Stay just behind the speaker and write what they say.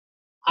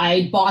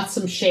I bought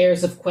some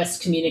shares of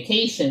Quest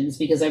Communications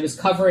because I was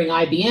covering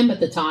IBM at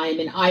the time,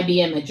 and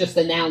IBM had just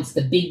announced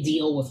the big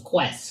deal with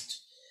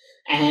Quest.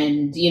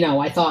 And,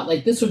 I thought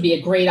like this would be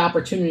a great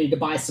opportunity to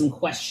buy some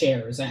Quest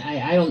shares.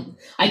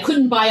 I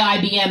couldn't buy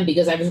IBM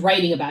because I was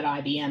writing about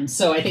IBM.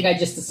 So I think I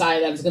just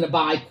decided I was going to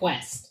buy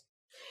Quest.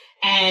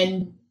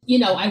 And,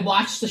 I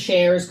watched the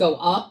shares go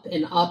up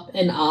and up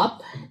and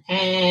up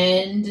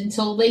and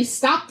until they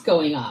stopped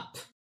going up.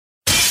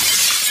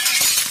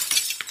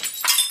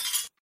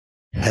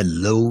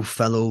 Hello,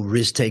 fellow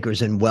risk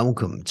takers, and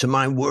welcome to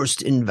my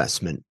worst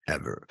investment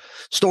ever.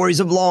 Stories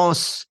of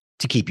loss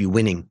to keep you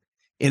winning.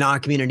 In our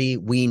community,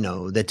 we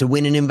know that to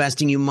win in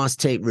investing, you must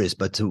take risk,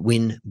 but to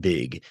win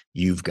big,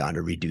 you've got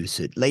to reduce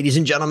it. Ladies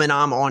and gentlemen,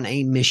 I'm on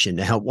a mission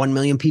to help 1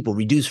 million people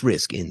reduce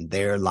risk in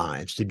their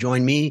lives. To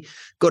join me,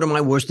 go to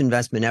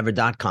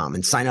myworstinvestmentever.com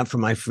and sign up for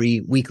my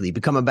free weekly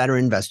Become a Better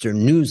Investor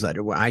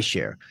newsletter where I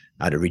share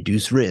how to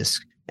reduce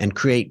risk and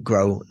create,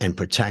 grow, and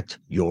protect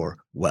your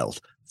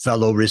wealth.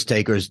 Fellow risk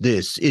takers,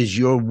 this is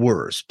your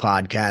worst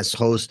podcast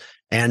host,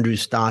 Andrew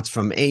Stotz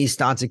from A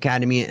Stotz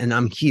Academy, and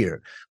I'm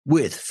here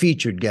with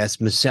featured guest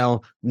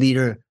Michelle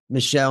Leader.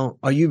 Michelle,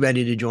 are you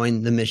ready to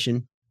join the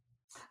mission?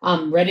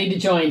 I'm ready to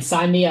join.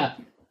 Sign me up.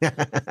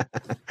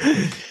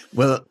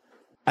 Well,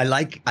 I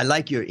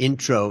like your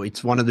intro.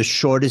 It's one of the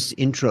shortest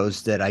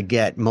intros that I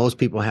get. Most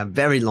people have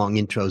very long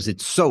intros.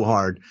 It's so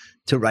hard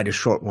to write a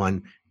short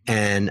one.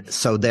 And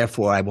so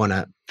therefore, I want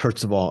to,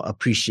 first of all,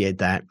 appreciate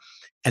that.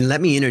 And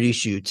let me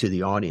introduce you to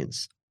the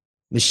audience.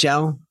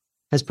 Michelle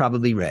has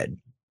probably read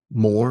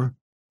more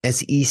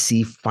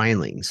SEC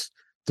filings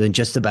than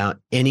just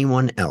about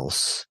anyone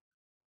else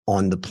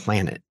on the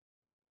planet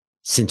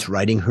since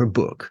writing her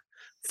book,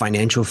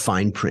 Financial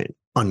Fine Print,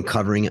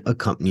 Uncovering a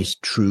Company's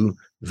True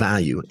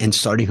Value, and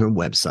starting her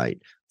website,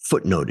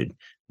 Footnoted,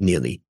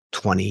 nearly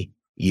 20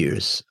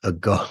 years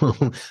ago.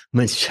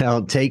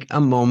 Michelle, take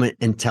a moment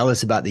and tell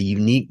us about the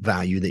unique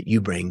value that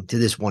you bring to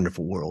this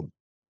wonderful world.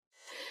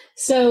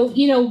 So,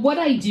 what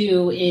I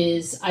do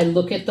is I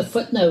look at the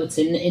footnotes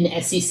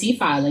in SEC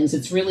filings.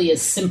 It's really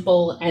as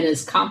simple and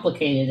as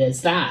complicated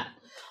as that.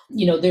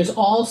 There's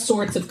all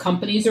sorts of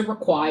companies are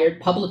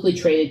required, publicly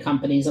traded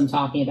companies I'm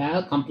talking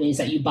about, companies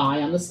that you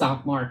buy on the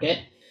stock market,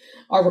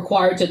 are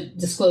required to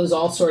disclose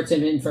all sorts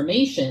of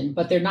information,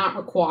 but they're not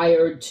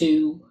required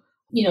to,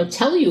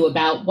 tell you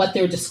about what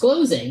they're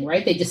disclosing,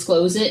 right? They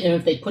disclose it, and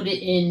if they put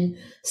it in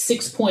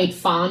 6-point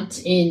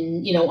font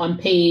in, on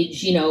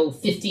page,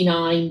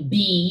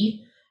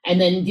 59B,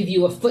 and then give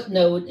you a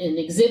footnote and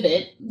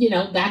exhibit,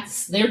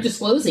 they're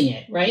disclosing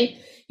it, right?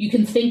 You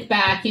can think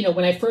back,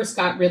 when I first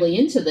got really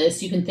into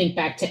this, you can think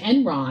back to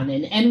Enron,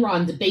 and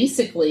Enron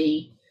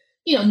basically,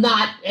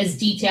 not as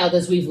detailed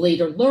as we've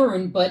later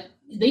learned, but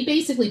they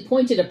basically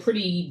pointed a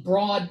pretty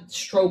broad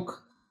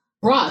stroke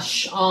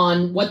brush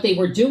on what they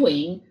were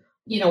doing,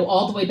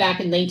 all the way back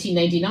in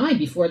 1999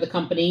 before the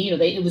company,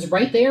 it was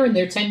right there in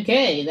their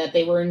 10K that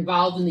they were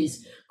involved in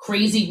these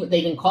crazy, they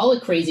didn't call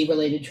it crazy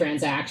related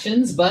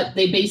transactions, but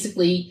they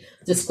basically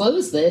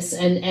disclosed this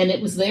and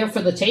it was there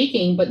for the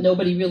taking, but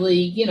nobody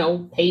really,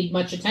 paid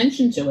much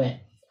attention to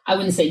it. I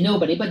wouldn't say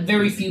nobody, but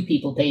very few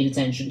people paid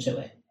attention to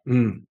it.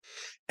 Mm.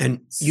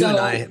 And you and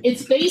I,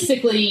 it's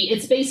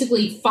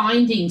basically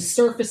finding,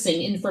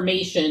 surfacing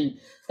information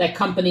that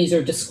companies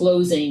are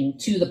disclosing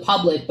to the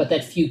public, but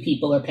that few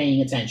people are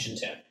paying attention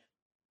to.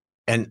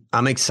 And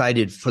I'm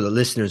excited for the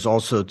listeners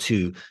also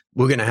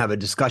we're going to have a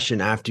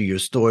discussion after your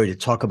story to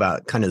talk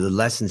about kind of the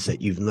lessons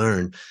that you've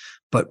learned.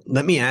 But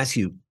let me ask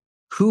you,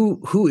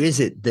 who is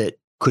it that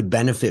could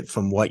benefit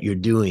from what you're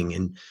doing?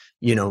 And,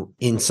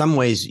 in some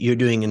ways you're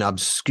doing an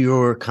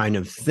obscure kind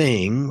of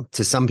thing.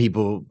 To some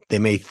people, they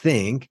may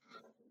think,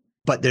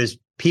 but there's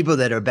people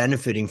that are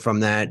benefiting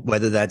from that,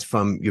 whether that's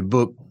from your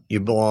book, your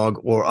blog,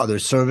 or other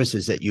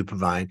services that you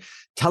provide.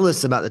 Tell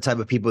us about the type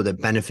of people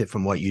that benefit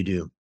from what you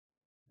do.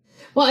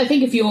 Well, I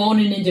think if you own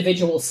an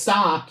individual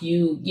stock,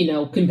 you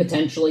can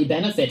potentially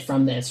benefit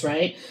from this,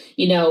 right?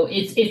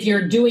 If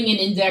you're doing an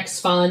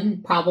index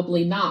fund,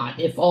 probably not.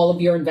 If all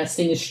of your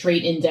investing is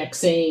straight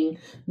indexing,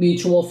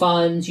 mutual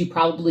funds, you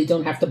probably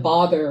don't have to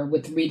bother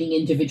with reading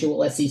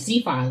individual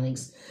SEC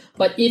filings.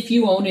 But if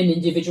you own an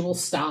individual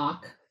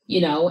stock,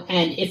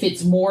 and if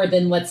it's more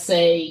than, let's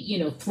say,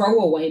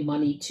 throwaway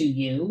money to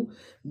you,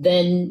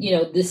 then,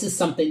 this is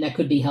something that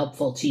could be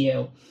helpful to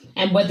you.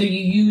 And whether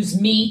you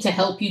use me to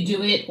help you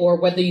do it or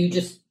whether you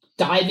just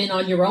dive in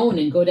on your own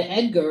and go to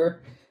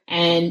Edgar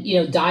and,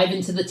 dive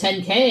into the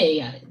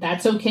 10K,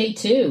 that's okay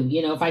too.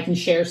 If I can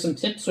share some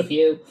tips with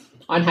you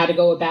on how to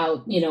go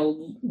about,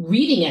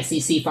 reading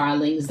SEC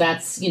filings,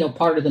 that's,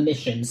 part of the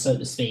mission, so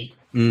to speak.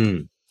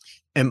 Mm.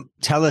 And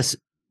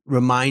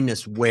remind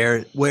us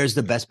where's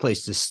the best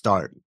place to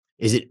start?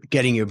 Is it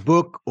getting your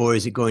book or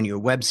is it going to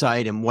your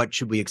website, and what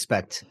should we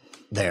expect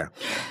there?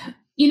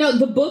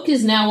 The book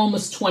is now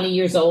almost 20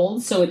 years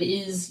old, so it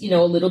is,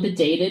 a little bit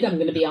dated. I'm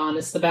going to be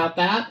honest about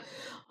that.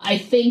 I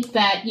think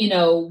that,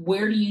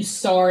 where do you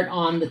start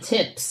on the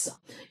tips?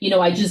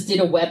 I just did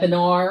a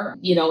webinar,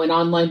 an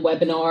online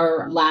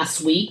webinar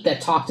last week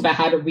that talked about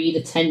how to read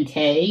a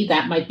 10K.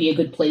 That might be a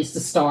good place to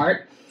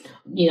start.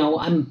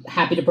 I'm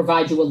happy to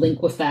provide you a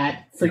link with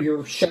that for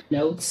your show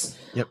notes.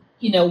 Yep.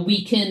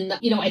 We can,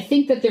 I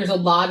think that there's a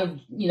lot of,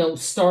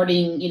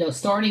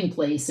 starting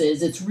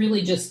places. It's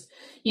really just,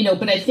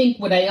 but I think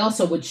what I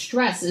also would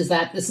stress is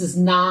that this is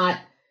not,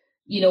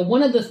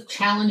 one of the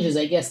challenges,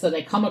 I guess, that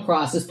I come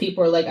across is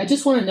people are like, I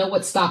just want to know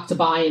what stock to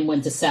buy and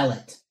when to sell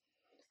it.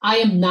 I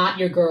am not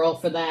your girl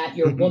for that.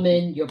 Your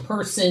woman, your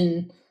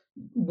person,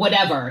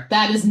 whatever.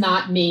 That is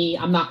not me.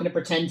 I'm not going to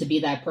pretend to be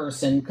that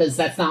person because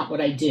that's not what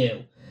I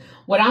do.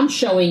 What I'm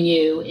showing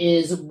you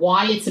is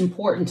why it's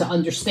important to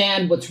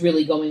understand what's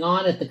really going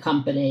on at the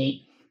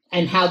company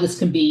and how this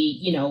can be,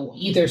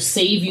 either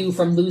save you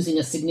from losing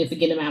a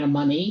significant amount of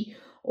money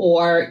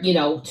or,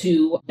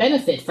 to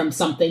benefit from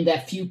something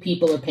that few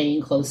people are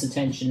paying close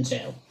attention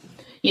to.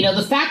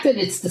 The fact that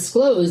it's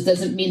disclosed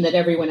doesn't mean that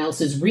everyone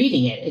else is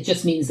reading it. It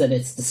just means that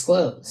it's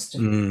disclosed.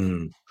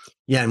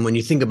 Yeah. And when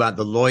you think about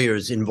the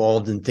lawyers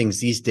involved in things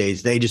these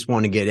days, they just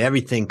want to get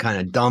everything kind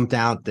of dumped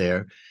out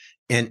there.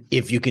 And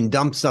if you can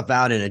dump stuff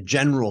out in a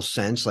general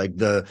sense, like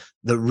the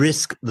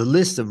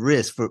list of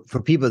risks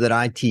for people that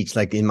I teach,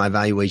 like in my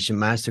valuation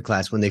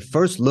masterclass, when they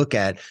first look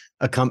at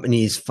a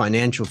company's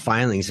financial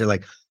filings, they're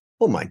like,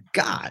 oh my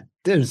God,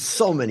 there's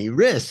so many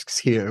risks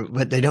here.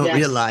 What they don't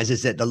realize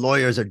is that the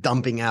lawyers are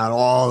dumping out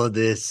all of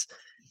this.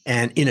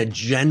 And in a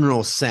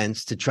general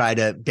sense, to try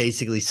to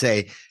basically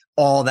say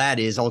all that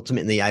is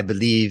ultimately, I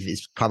believe,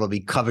 is probably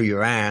cover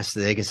your ass. So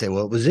they can say,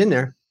 well, it was in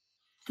there.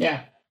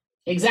 Yeah.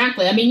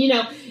 Exactly. I mean,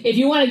 if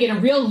you want to get a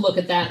real look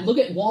at that, look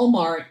at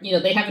Walmart.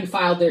 They haven't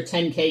filed their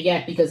 10K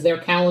yet because their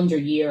calendar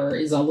year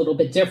is a little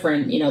bit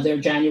different. They're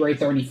January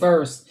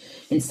 31st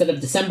instead of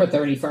December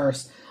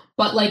 31st.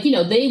 But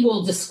they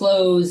will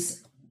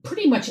disclose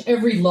pretty much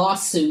every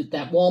lawsuit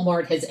that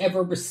Walmart has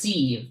ever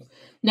received.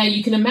 Now,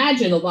 you can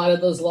imagine a lot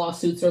of those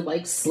lawsuits are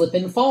like slip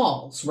and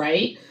falls,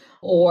 right?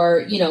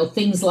 Or,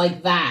 things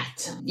like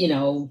that,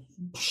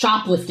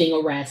 shoplifting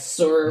arrests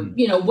or,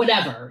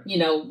 whatever,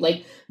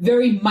 like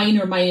very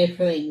minor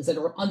things that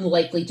are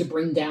unlikely to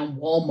bring down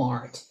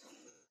Walmart.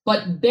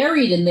 But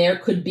buried in there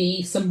could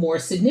be some more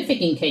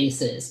significant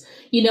cases.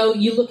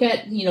 You look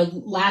at,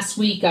 last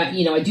week,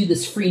 I do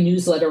this free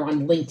newsletter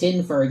on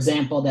LinkedIn, for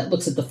example, that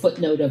looks at the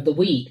footnote of the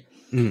week.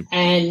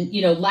 And,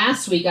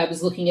 last week I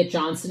was looking at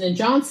Johnson &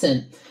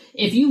 Johnson.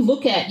 If you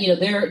look at,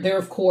 they're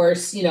of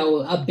course,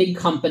 a big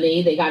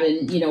company. They got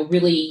in,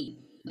 really,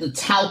 the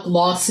talc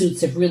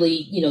lawsuits have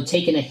really,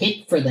 taken a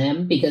hit for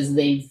them because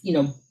they've,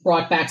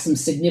 brought back some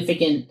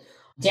significant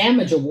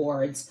damage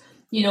awards.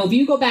 If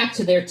you go back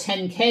to their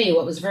 10K,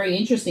 what was very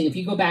interesting, if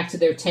you go back to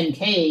their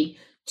 10K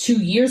 2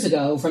 years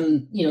ago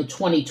from,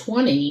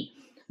 2020,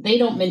 they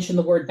don't mention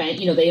the word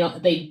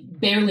they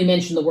barely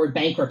mention the word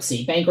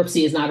bankruptcy.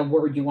 Bankruptcy is not a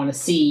word you want to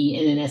see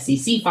in an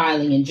SEC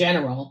filing in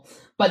general,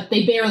 but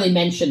they barely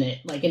mention it,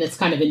 and it's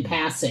kind of in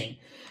passing.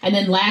 And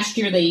then last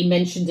year they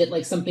mentioned it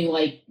like something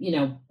like,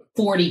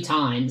 40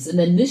 times. And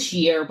then this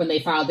year when they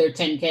filed their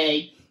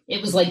 10K,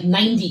 it was like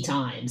 90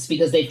 times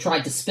because they've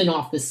tried to spin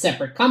off this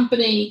separate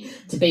company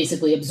to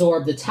basically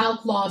absorb the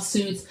talc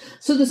lawsuits.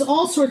 So there's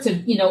all sorts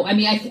of,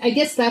 I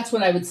guess that's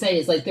what I would say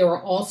is like there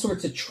are all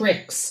sorts of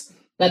tricks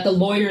that the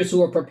lawyers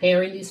who are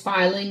preparing these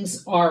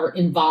filings are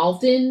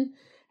involved in.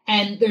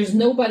 And there's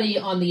nobody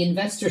on the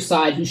investor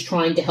side who's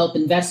trying to help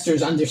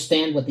investors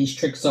understand what these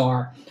tricks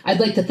are.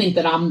 I'd like to think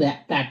that I'm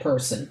that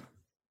person.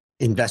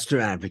 Investor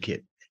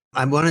advocate.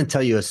 I want to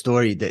tell you a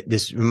story that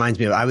this reminds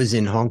me of. I was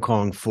in Hong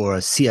Kong for a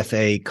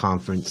CFA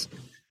conference,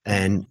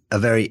 and a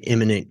very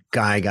eminent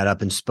guy got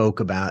up and spoke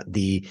about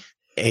the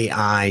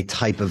AI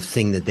type of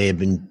thing that they have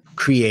been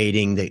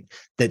creating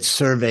that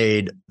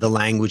surveyed the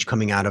language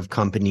coming out of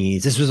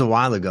companies. This was a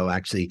while ago,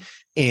 actually,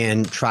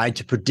 and tried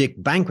to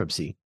predict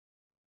bankruptcy.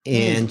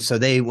 And so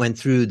they went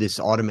through this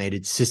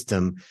automated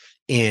system,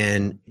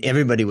 and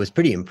everybody was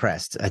pretty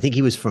impressed. I think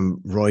he was from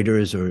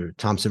Reuters or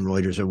Thomson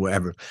Reuters or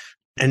wherever.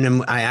 And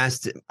then I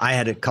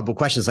had a couple of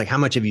questions like, how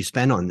much have you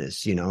spent on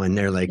this? And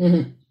they're like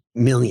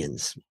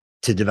millions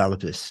to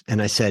develop this.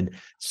 And I said,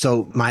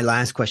 so my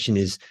last question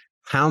is,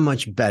 how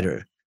much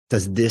better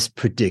does this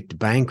predict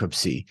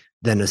bankruptcy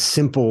than a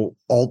simple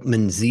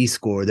Altman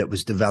Z-score that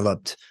was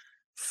developed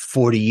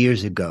 40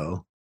 years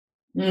ago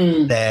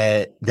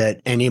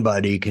that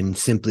anybody can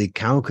simply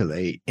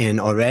calculate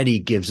and already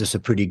gives us a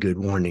pretty good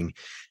warning?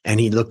 And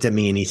he looked at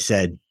me and he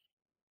said,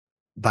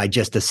 by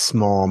just a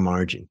small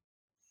margin.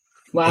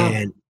 Wow.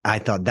 And I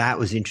thought that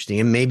was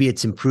interesting. And maybe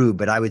it's improved,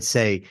 but I would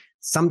say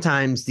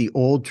sometimes the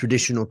old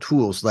traditional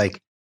tools,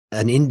 like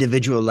an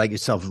individual like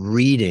yourself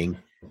reading,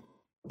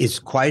 is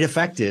quite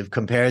effective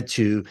compared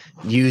to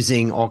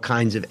using all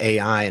kinds of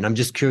AI. And I'm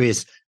just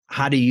curious,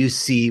 how do you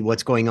see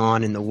what's going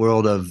on in the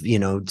world of,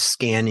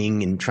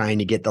 scanning and trying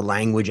to get the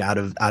language out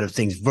of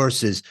things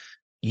versus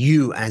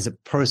you as a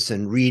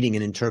person reading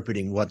and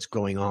interpreting what's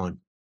going on?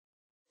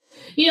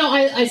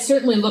 I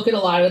certainly look at a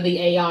lot of the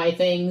AI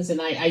things, and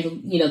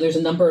there's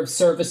a number of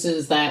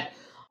services that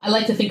I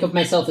like to think of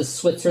myself as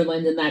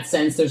Switzerland in that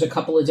sense. There's a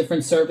couple of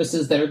different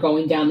services that are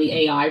going down the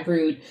AI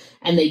route,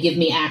 and they give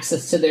me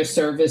access to their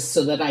service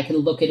so that I can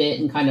look at it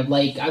and kind of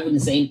like, I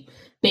wouldn't say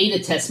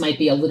beta test might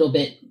be a little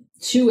bit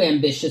too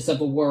ambitious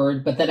of a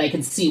word, but that I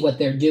can see what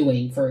they're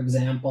doing, for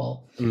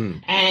example.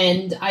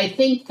 And I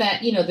think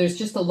that, there's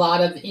just a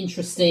lot of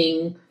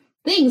interesting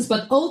things,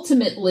 but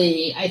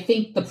ultimately, I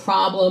think the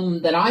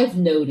problem that I've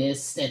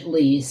noticed, at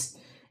least,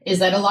 is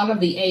that a lot of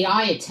the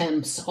AI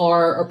attempts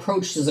are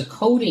approached as a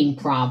coding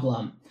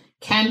problem.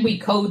 Can we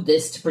code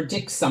this to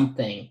predict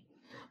something?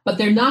 But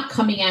they're not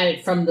coming at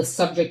it from the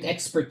subject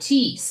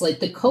expertise. Like,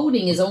 the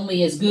coding is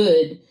only as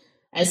good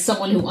as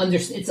someone who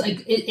understands. It's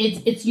like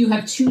it's you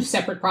have two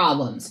separate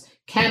problems.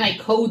 Can I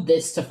code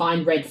this to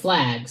find red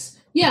flags?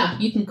 Yeah,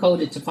 you can code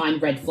it to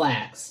find red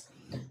flags.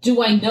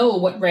 Do I know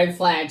what red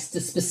flags to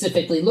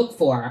specifically look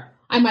for?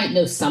 I might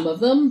know some of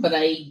them, but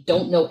I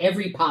don't know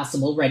every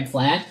possible red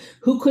flag.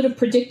 Who could have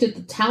predicted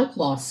the talc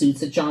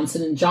lawsuits at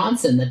Johnson &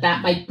 Johnson,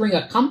 that might bring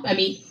a company? I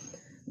mean,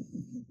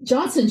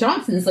 Johnson &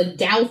 Johnson is like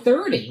Dow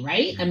 30,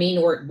 right? I mean,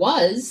 or it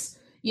was.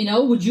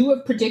 Would you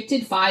have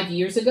predicted 5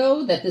 years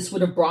ago that this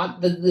would have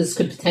this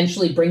could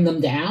potentially bring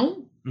them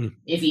down?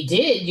 If you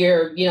did,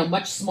 you're,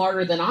 much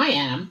smarter than I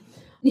am.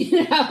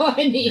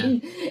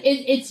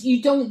 It's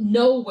you don't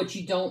know what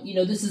you don't,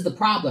 this is the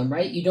problem,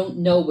 right? You don't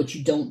know what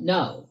you don't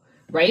know,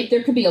 right?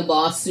 There could be a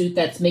lawsuit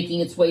that's making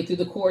its way through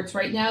the courts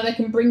right now that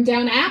can bring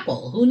down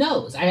Apple. Who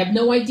knows? I have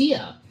no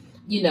idea.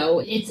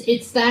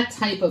 It's that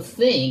type of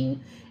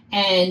thing.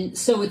 And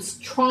so it's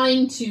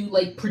trying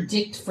to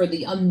predict for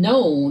the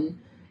unknown.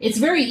 It's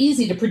very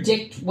easy to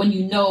predict when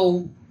you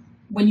know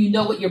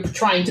what you're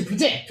trying to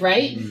predict,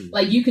 right?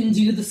 Like, you can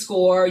do the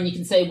score and you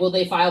can say, will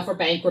they file for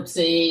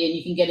bankruptcy? And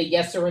you can get a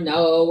yes or a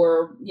no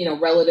or,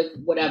 relative,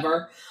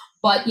 whatever.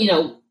 But,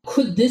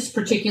 could this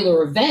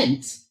particular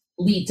event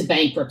lead to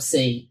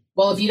bankruptcy?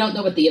 Well, if you don't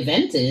know what the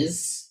event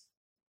is,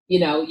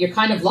 you're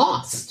kind of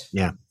lost.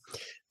 Yeah.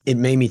 It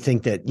made me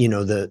think that,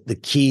 the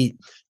key,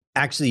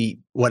 actually,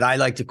 what I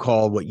like to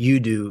call what you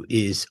do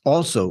is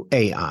also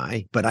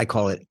AI, but I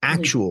call it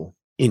actual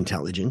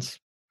intelligence.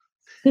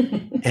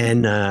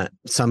 And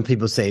some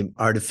people say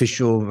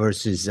artificial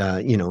versus,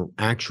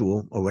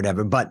 actual or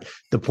whatever. But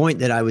the point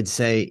that I would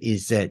say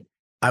is that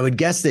I would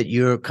guess that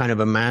you're kind of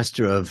a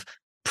master of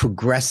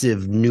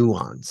progressive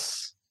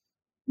nuance.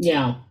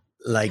 Yeah.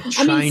 Like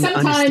trying to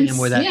understand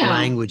where that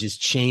language is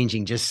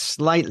changing just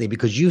slightly,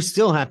 because you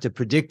still have to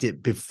predict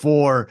it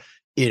before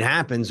it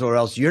happens, or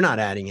else you're not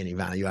adding any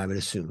value, I would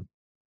assume.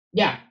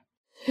 Yeah.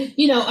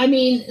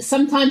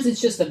 Sometimes it's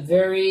just a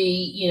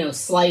very,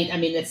 slight,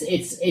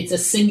 it's a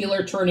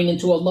singular turning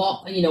into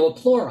a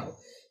plural.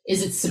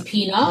 Is it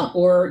subpoena,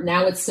 or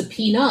now it's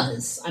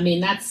subpoenas?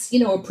 That's,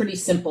 a pretty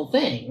simple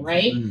thing,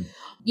 right?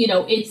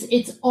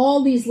 It's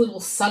all these little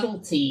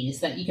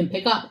subtleties that you can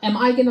pick up. Am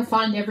I going to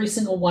find every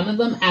single one of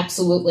them?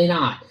 Absolutely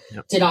not.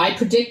 Yep. Did I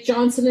predict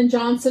Johnson &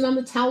 Johnson on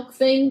the talc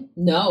thing?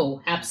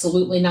 No,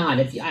 absolutely not.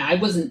 If I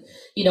wasn't,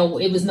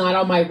 it was not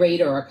on my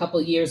radar a couple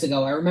of years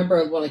ago. I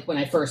remember when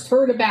I first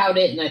heard about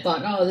it and I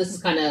thought, oh, this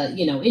is kind of,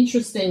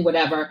 interesting,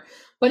 whatever.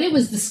 But it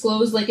was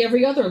disclosed like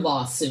every other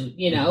lawsuit,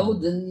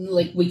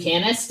 we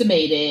can't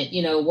estimate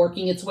it,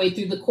 working its way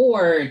through the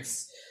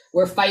courts.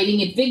 We're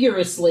fighting it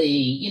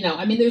vigorously.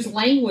 There's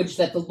language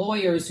that the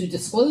lawyers who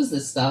disclose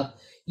this stuff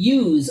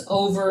use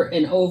over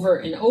and over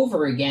and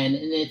over again.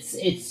 And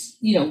it's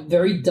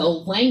very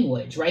dull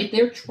language, right?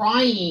 They're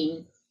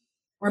trying.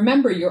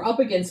 Remember, you're up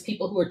against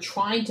people who are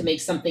trying to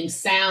make something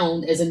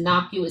sound as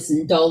innocuous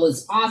and dull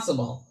as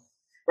possible,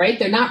 right?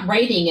 They're not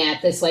writing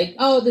at this like,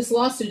 oh, this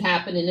lawsuit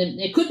happened and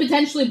it could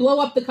potentially blow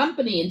up the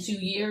company in 2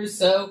 years.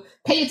 So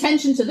pay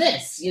attention to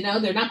this.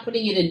 They're not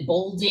putting it in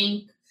bold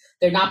ink.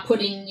 They're not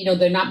putting,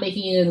 they're not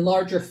making it in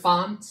larger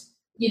font.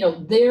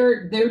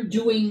 They're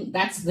doing,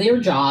 that's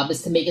their job,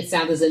 is to make it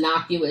sound as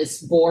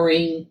innocuous,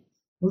 boring,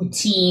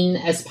 routine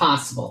as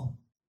possible.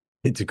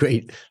 It's a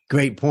great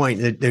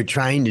point that they're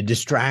trying to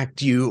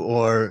distract you,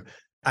 or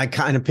I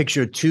kind of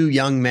picture two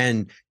young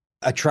men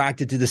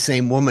attracted to the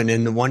same woman,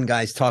 and the one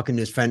guy's talking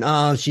to his friend,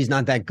 oh, she's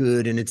not that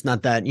good, and it's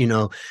not that,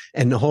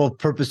 and the whole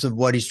purpose of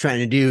what he's trying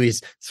to do is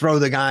throw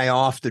the guy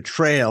off the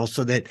trail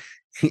so that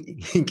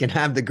he can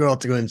have the girl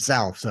to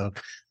himself. So,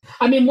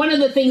 one of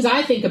the things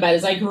I think about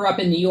is I grew up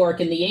in New York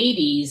in the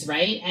 80s,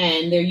 right?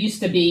 And there used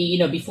to be,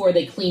 before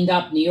they cleaned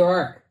up New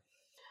York,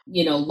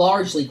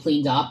 largely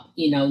cleaned up,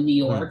 New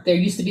York, there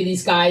used to be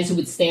these guys who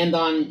would stand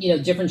on,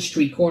 different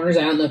street corners.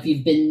 I don't know if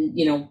you've been,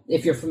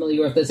 if you're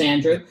familiar with this,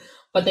 Andrew,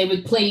 but they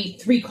would play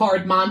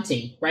 3-card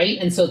Monte, right?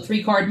 And so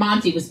 3-card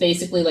Monte was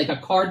basically like a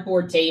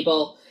cardboard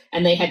table,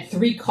 and they had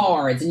 3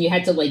 cards, and you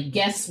had to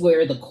guess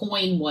where the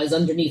coin was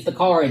underneath the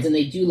cards. And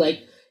they do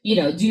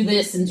do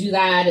this and do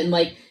that. And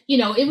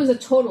it was a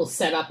total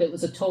setup. It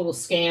was a total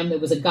scam. There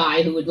was a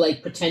guy who would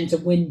pretend to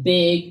win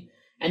big,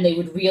 and they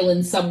would reel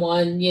in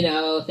someone,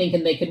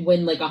 thinking they could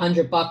win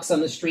 $100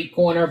 on the street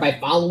corner by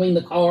following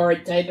the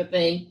card type of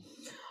thing.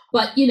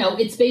 But,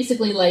 it's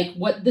basically like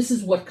this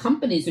is what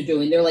companies are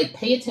doing. They're like,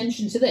 pay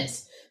attention to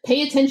this.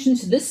 Pay attention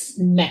to this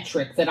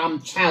metric that I'm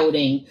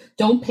touting.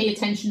 Don't pay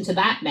attention to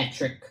that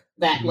metric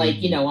that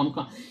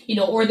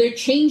or they're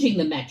changing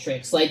the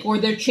metrics, or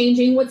they're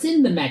changing what's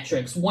in the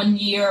metrics. 1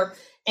 year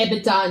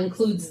EBITDA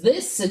includes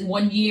this, and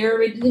 1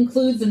 year it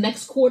includes the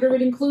next quarter,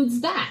 it includes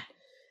that.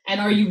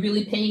 And are you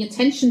really paying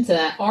attention to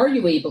that? Are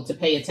you able to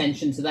pay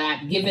attention to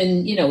that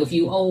given, if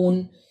you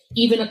own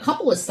even a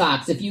couple of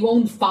stocks, if you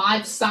own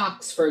 5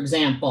 stocks, for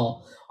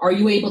example, are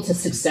you able to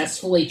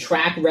successfully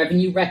track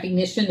revenue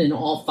recognition in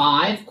all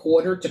 5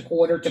 quarter to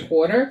quarter to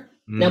quarter?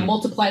 Now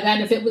multiply that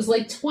if it was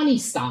like 20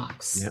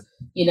 stocks,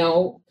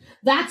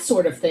 that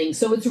sort of thing.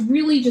 So it's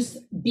really just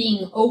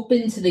being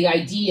open to the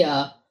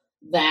idea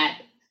that,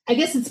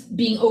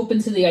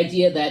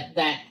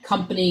 that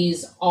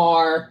companies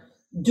are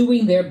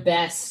doing their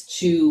best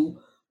to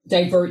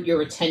divert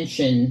your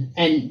attention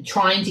and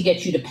trying to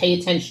get you to pay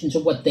attention to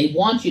what they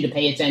want you to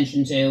pay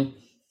attention to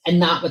and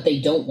not what they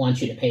don't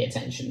want you to pay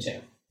attention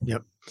to.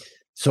 Yep.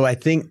 So I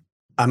think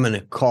I'm going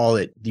to call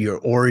it your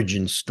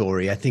origin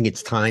story. I think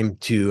it's time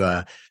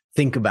to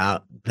think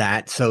about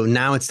that. So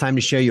now it's time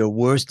to share your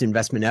worst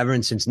investment ever.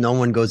 And since no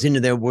one goes into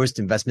their worst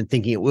investment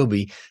thinking it will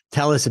be,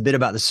 tell us a bit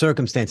about the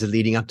circumstances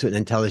leading up to it and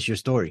then tell us your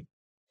story.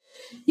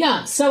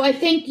 Yeah. So I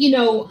think,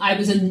 I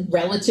was a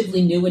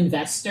relatively new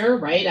investor,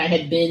 right?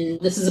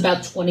 this is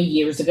about 20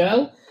 years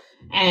ago.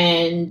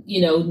 And,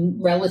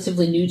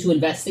 relatively new to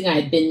investing.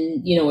 I had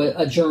been,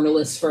 a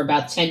journalist for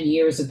about 10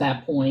 years at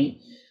that point,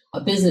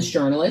 a business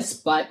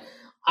journalist, but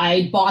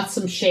I bought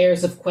some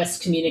shares of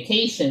Quest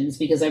Communications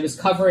because I was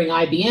covering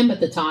IBM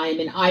at the time,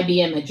 and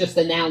IBM had just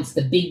announced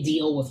the big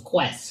deal with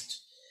Quest.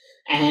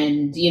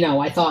 And,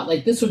 I thought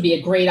this would be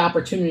a great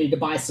opportunity to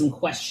buy some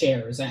Quest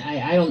shares.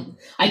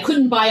 I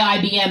couldn't buy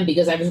IBM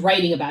because I was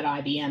writing about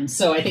IBM.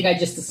 So I think I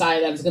just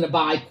decided I was going to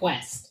buy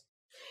Quest.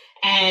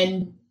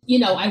 And,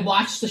 I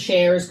watched the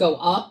shares go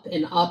up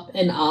and up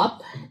and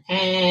up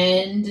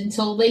and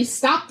until they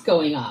stopped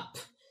going up.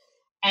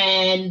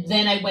 And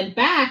then I went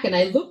back and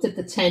I looked at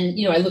the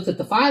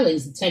the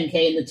filings, the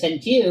 10K and the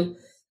 10Q.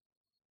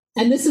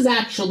 And this is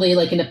actually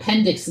like an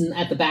appendix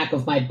at the back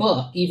of my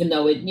book, even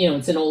though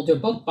it's an older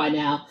book by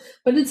now,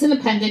 but it's an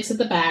appendix at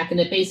the back. And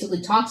it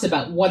basically talks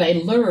about what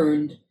I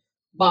learned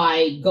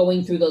by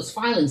going through those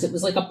filings. It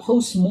was like a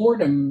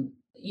post-mortem,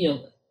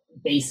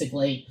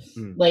 basically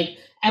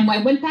and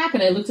I went back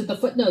and I looked at the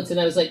footnotes and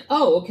I was like,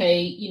 oh,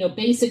 okay,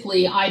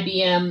 basically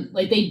IBM,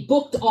 they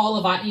booked all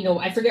of,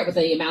 I forget what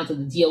the amount of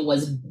the deal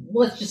was.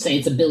 Let's just say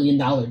it's $1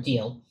 billion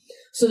deal.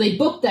 So they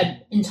booked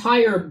that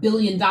entire $1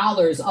 billion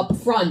up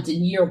front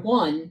in year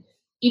 1,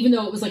 even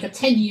though it was like a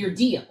 10-year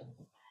deal.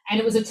 And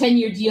it was a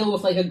 10-year deal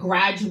with a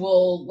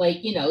gradual,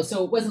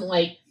 so it wasn't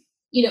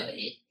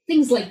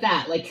things like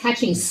that,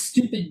 catching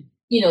stupid,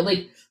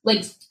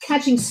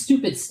 catching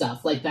stupid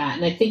stuff like that.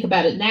 And I think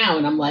about it now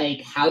and I'm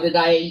like, how did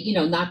I,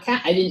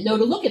 I didn't know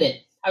to look at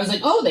it. I was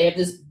like, oh, they have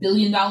this $1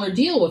 billion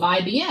deal with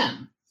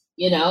IBM,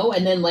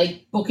 and then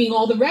booking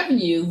all the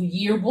revenue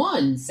year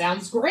 1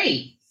 sounds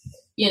great,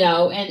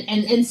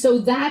 and so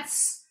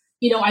that's,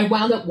 I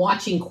wound up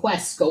watching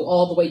Quest go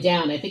all the way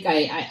down. I think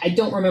I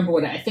don't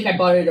remember I think I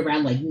bought it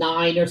around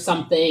 9 or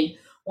something,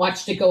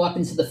 watched it go up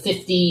into the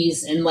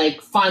 50s and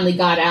finally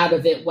got out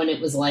of it when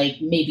it was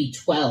maybe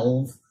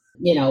 12.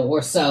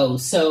 Or so.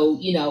 So,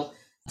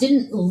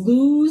 didn't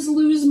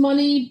lose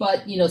money,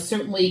 but,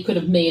 certainly could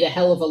have made a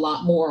hell of a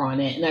lot more on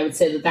it. And I would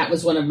say that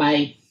was one of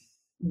my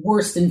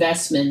worst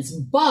investments,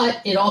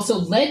 but it also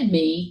led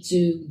me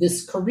to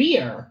this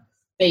career,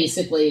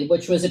 basically,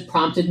 which was it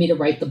prompted me to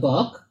write the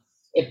book.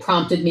 It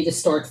prompted me to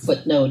start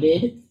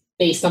Footnoted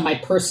based on my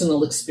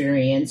personal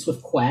experience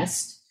with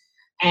Quest.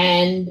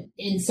 And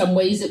in some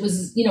ways it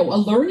was, a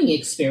learning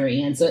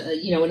experience,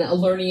 a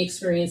learning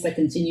experience that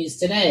continues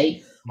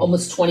today,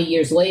 almost 20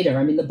 years later.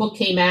 I mean, the book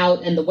came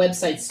out and the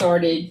website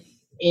started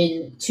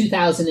in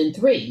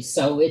 2003.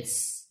 So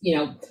it's,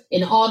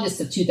 in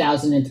August of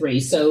 2003.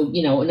 So,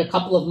 in a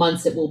couple of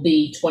months, it will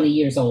be 20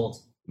 years old.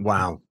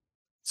 Wow.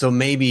 So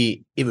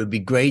maybe it would be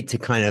great to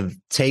kind of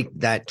take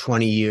that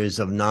 20 years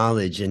of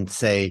knowledge and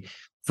say,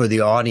 for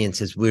the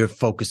audience, as we're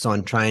focused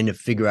on trying to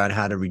figure out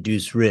how to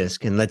reduce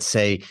risk. And let's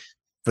say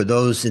for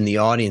those in the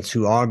audience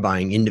who are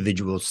buying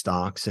individual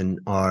stocks and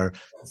are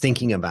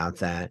thinking about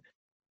that,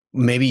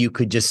 maybe you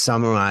could just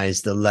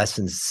summarize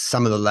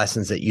some of the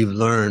lessons that you've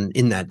learned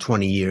in that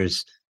 20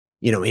 years,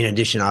 in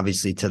addition,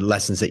 obviously, to the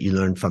lessons that you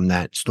learned from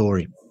that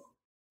story.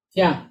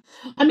 Yeah.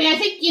 I mean, I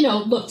think,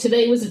 look,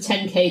 today was a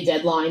 10K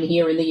deadline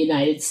here in the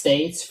United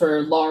States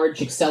for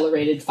large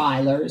accelerated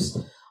filers,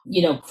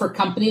 for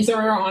companies that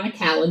are on a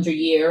calendar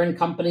year and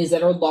companies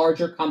that are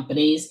larger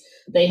companies,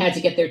 they had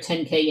to get their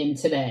 10K in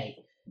today.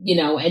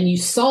 And you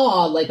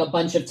saw a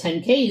bunch of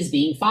 10Ks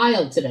being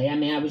filed today. I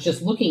mean, I was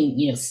just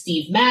looking,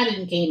 Steve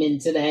Madden came in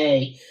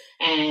today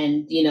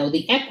And,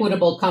 the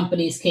equitable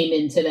companies came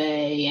in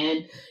today.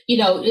 And,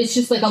 it's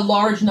just like a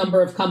large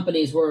number of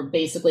companies were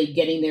basically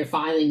getting their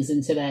filings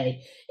in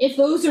today. If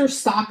those are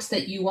stocks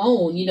that you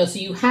own, so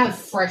you have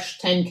fresh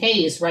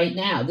 10Ks right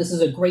now. This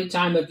is a great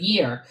time of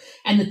year.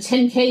 And the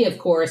 10K, of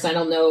course, I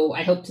don't know,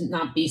 I hope to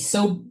not be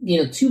so,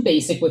 too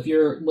basic with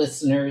your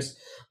listeners,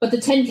 but the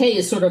 10K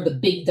is sort of the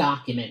big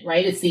document,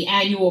 right? It's the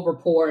annual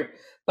report,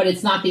 but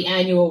it's not the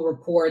annual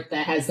report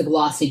that has the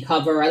glossy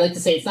cover. I like to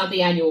say it's not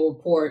the annual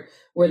report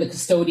where the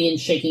custodian's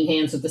shaking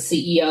hands with the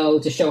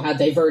CEO to show how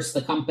diverse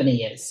the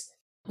company is.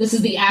 This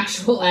is the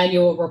actual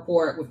annual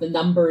report with the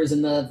numbers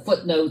and the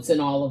footnotes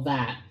and all of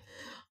that.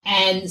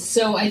 And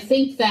so I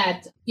think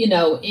that,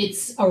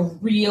 it's a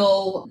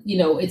real,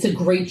 it's a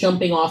great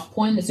jumping off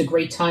point. It's a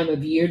great time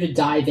of year to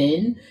dive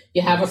in.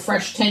 You have a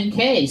fresh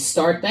 10K,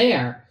 start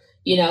there,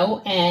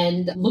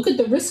 and look at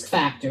the risk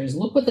factors.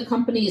 Look what the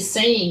company is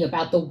saying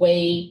about the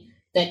way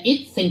that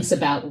it thinks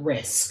about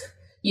risk.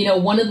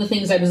 One of the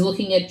things I was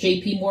looking at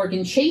JP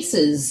Morgan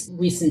Chase's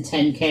recent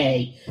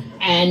 10K,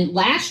 and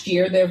last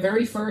year their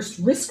very first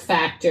risk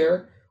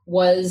factor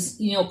was,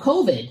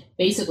 COVID.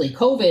 Basically,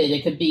 COVID,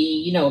 it could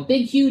be, a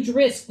big, huge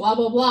risk, blah,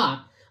 blah,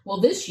 blah. Well,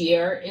 this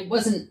year, it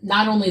wasn't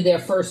not only their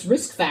first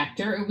risk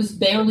factor, it was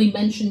barely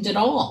mentioned at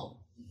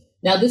all.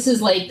 Now, this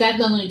is that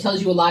not only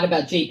tells you a lot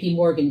about JP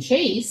Morgan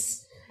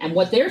Chase and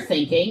what they're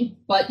thinking,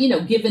 but,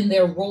 given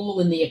their role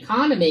in the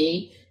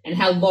economy and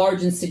how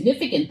large and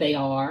significant they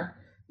are,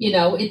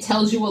 it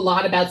tells you a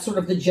lot about sort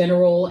of the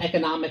general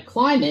economic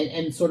climate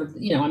and sort of,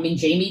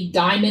 Jamie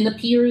Dimon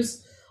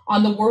appears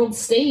on the world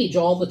stage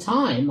all the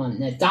time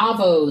at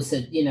Davos,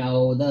 at,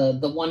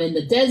 the one in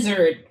the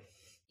desert,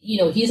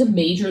 he's a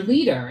major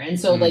leader. And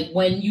so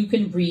when you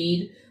can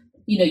read,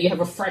 you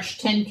have a fresh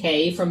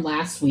 10K from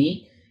last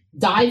week,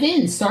 dive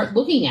in, start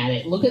looking at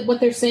it, look at what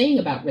they're saying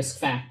about risk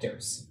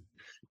factors.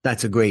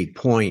 That's a great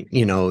point.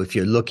 If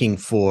you're looking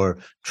for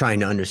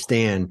trying to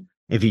understand,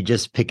 if you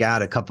just pick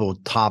out a couple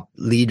top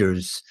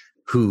leaders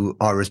who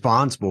are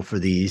responsible for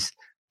these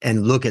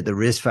and look at the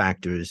risk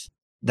factors,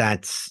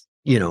 that's,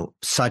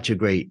 such a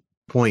great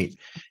point.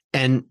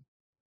 And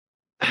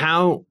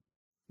how,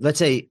 let's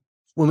say,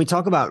 when we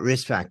talk about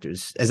risk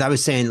factors, as I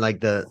was saying,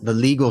 the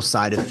legal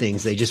side of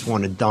things, they just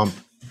want to dump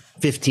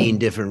 15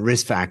 different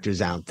risk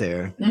factors out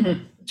there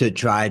to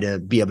try to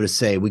be able to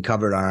say we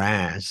covered our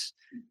ass.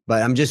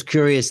 But I'm just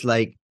curious,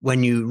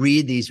 when you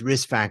read these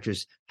risk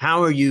factors,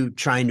 how are you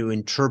trying to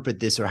interpret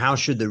this, or how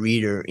should the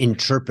reader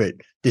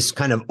interpret this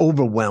kind of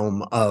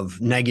overwhelm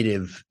of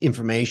negative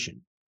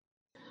information?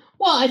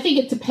 Well, I think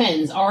it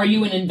depends. Are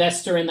you an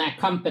investor in that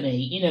company?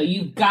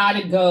 You've got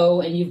to go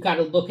and you've got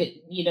to look at,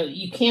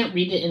 you can't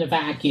read it in a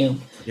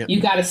vacuum. Yep.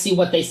 You've got to see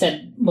what they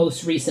said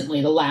most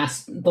recently, the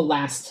last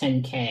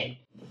 10K.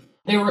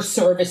 There are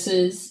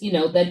services,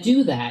 that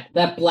do that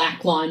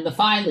blackline the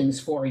filings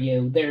for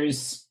you.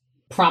 There's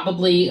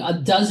probably a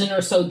dozen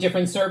or so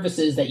different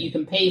services that you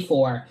can pay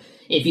for.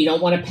 If you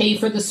don't want to pay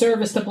for the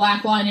service to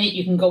blackline it,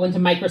 you can go into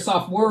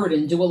Microsoft Word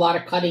and do a lot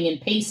of cutting and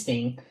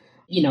pasting.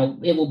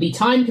 It will be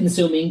time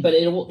consuming, but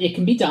it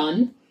can be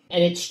done,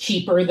 and it's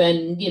cheaper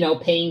than,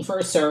 paying for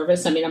a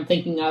service. I mean, I'm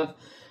thinking of,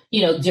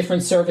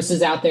 different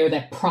services out there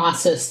that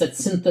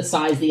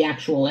synthesize the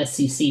actual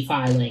SEC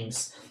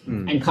filings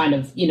and kind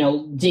of,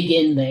 dig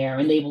in there,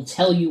 and they will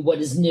tell you what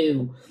is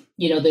new.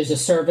 There's a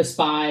service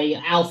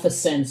by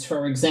AlphaSense,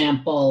 for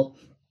example,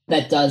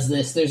 that does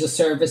this. There's a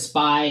service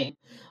by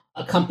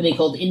a company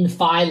called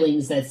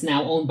InFilings that's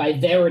now owned by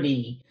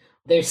Verity.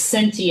 There's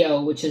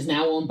Sentio, which is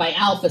now owned by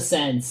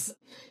AlphaSense.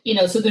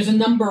 So there's a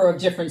number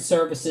of different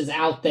services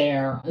out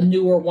there. A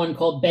newer one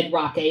called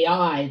Bedrock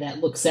AI that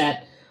looks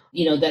at,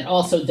 that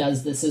also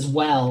does this as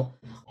well.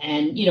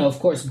 And, of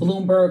course,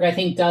 Bloomberg, I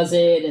think, does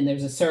it. And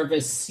there's a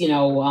service,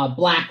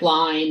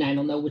 Blackline. I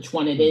don't know which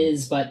one it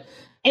is, but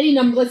any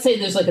number, let's say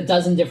there's a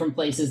dozen different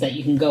places that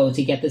you can go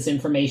to get this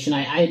information.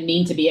 I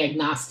mean to be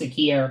agnostic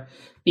here,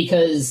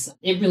 because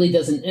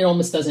it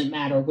almost doesn't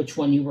matter which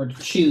one you were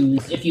to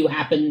choose. If you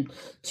happen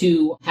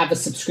to have a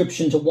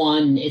subscription to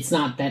one, it's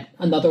not that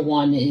another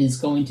one is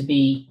going to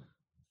be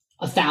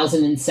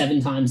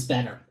 1,007 times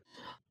better.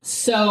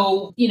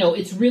 So,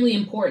 it's really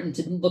important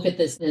to look at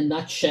this in a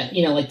nutshell,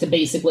 to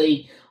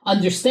basically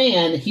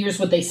understand, here's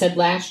what they said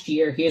last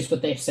year, here's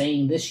what they're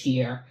saying this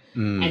year.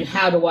 And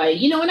how do I,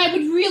 and I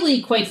would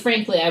really, quite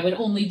frankly, I would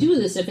only do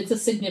this if it's a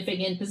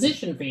significant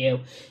position for you.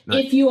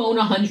 Right. If you own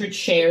 100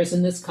 shares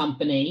in this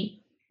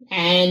company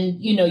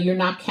and, you're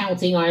not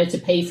counting on it to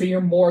pay for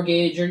your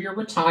mortgage or your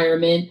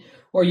retirement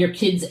or your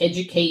kids'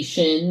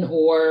 education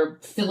or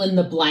fill in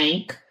the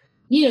blank,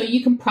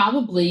 you can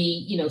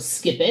probably,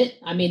 skip it.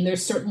 I mean,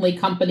 there's certainly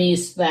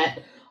companies that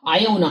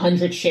I own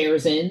 100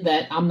 shares in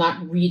that I'm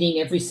not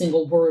reading every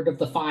single word of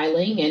the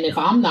filing. And if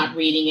I'm not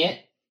reading it,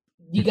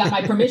 you got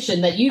my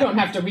permission that you don't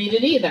have to read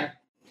it either,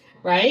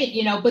 right?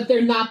 But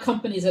they're not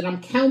companies that I'm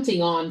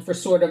counting on for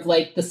sort of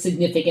the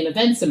significant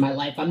events in my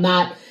life. I'm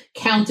not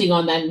counting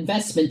on that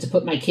investment to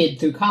put my kid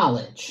through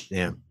college.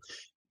 Yeah.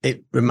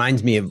 It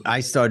reminds me of,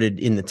 I started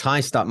in the Thai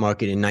stock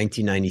market in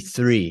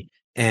 1993,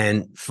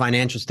 And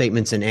financial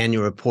statements and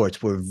annual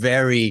reports were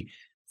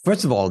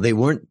first of all, they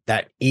weren't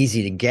that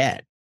easy to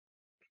get.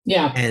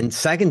 Yeah. And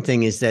second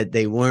thing is that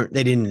they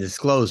didn't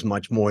disclose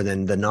much more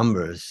than the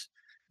numbers.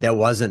 There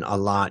wasn't a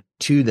lot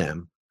to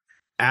them.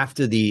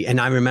 And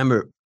I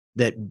remember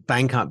that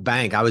Bangkok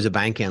Bank, I was a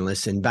bank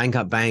analyst, and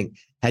Bangkok Bank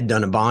had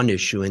done a bond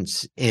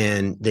issuance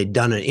and they'd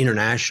done an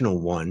international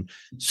one.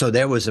 So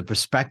there was a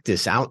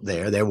prospectus out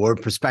there. There were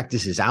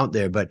prospectuses out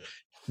there, but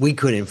we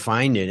couldn't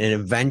find it. And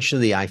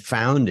eventually I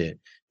found it.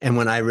 And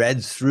when I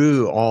read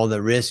through all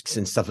the risks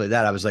and stuff like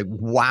that, I was like,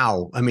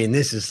 wow. I mean,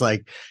 this is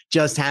like,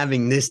 just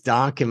having this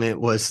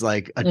document was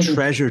like a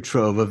treasure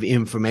trove of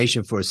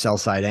information for a sell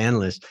side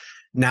analyst.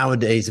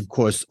 Nowadays, of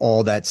course,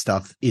 all that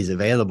stuff is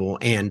available.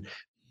 And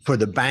for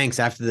the banks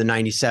after the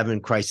 97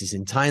 crisis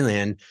in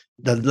Thailand,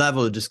 the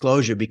level of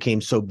disclosure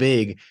became so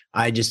big.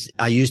 I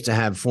used to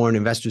have foreign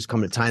investors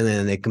come to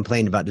Thailand and they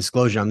complained about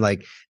disclosure. I'm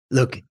like,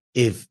 look,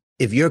 if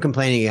you're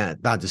complaining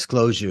about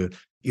disclosure,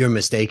 you're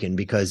mistaken,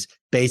 because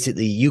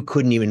basically you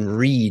couldn't even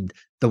read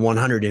the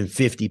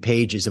 150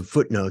 pages of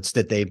footnotes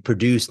that they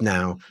produce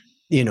now,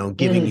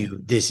 giving you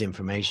this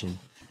information.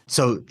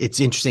 So it's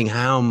interesting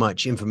how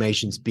much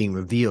information is being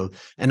revealed.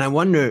 And I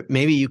wonder,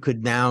 maybe you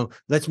could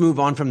let's move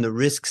on from the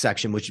risk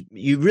section, which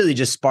you really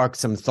just sparked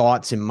some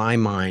thoughts in my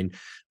mind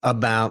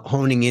about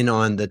honing in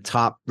on the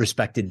top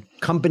respected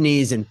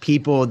companies and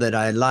people that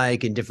I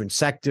like in different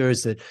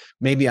sectors that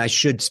maybe I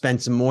should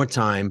spend some more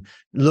time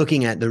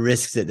looking at the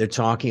risks that they're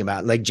talking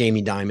about, like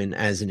Jamie Dimon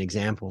as an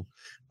example.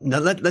 Now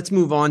let's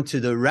move on to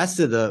the rest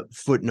of the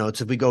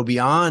footnotes. If we go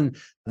beyond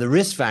the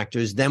risk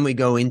factors, then we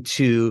go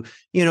into,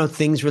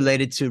 things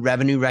related to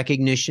revenue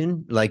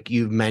recognition, like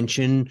you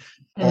mentioned,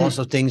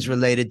 also things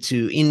related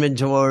to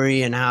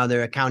inventory and how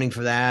they're accounting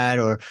for that,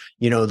 or,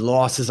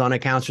 losses on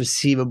accounts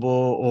receivable,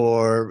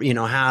 or,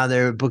 how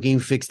they're booking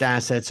fixed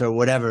assets or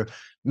whatever.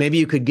 Maybe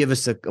you could give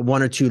us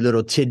one or two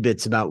little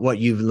tidbits about what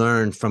you've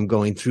learned from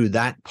going through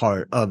that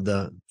part of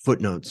the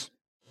footnotes.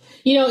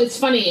 It's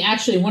funny,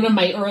 actually, one of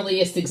my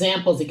earliest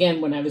examples,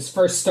 again, when I was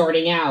first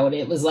starting out,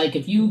 it was like,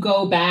 if you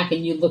go back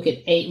and you look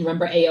at,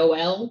 remember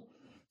AOL?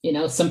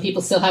 Some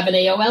people still have an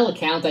AOL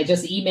account. I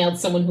just emailed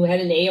someone who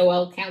had an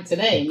AOL account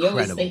today. And you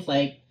always think,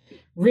 like,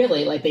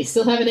 really? Like, they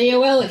still have an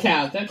AOL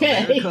account.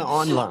 Okay. America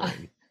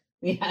Online.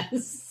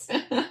 Yes.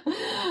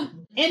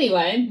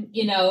 Anyway,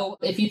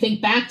 if you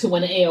think back to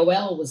when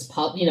AOL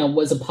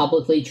was a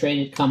publicly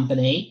traded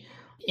company,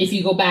 if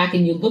you go back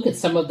and you look at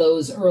some of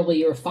those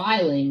earlier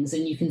filings,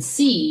 and you can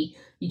see,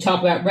 you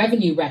talk about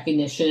revenue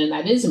recognition, and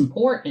that is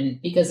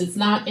important, because it's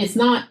not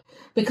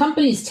the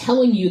company's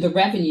telling you the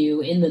revenue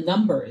in the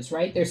numbers,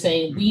 right? They're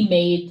saying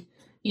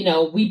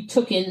we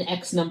took in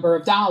X number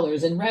of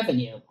dollars in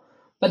revenue,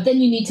 but then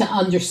you need to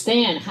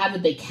understand, how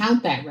did they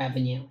count that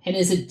revenue? And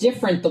is it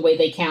different the way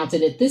they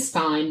counted it this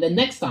time than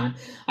next time?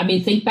 I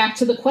mean, think back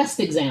to the Quest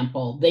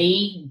example.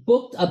 They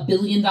booked $1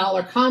 billion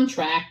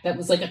contract that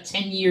was like a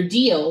 10-year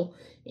deal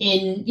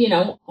in,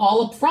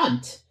 all up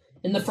front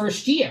in the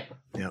first year.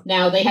 Yep.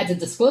 Now they had to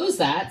disclose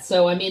that.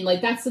 So, I mean,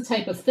 like, that's the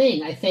type of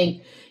thing. I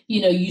think,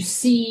 you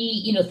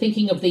see,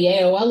 thinking of the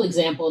AOL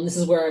example, and this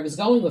is where I was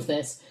going with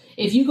this.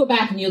 If you go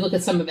back and you look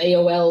at some of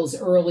AOL's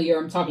earlier,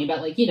 I'm talking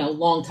about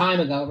long time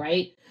ago,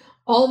 right?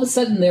 All of a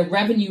sudden their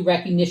revenue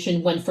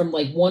recognition went from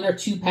like 1 or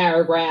 2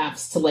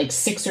 paragraphs to like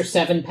 6 or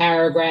 7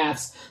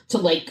 paragraphs to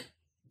like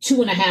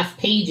 2.5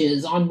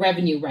 pages on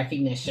revenue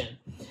recognition.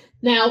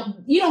 Now,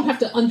 you don't have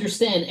to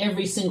understand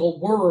every single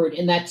word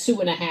in that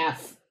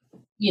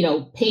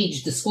 2.5,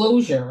 page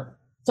disclosure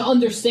to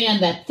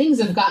understand that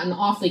things have gotten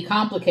awfully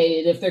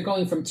complicated if they're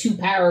going from 2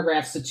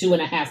 paragraphs to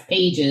 2.5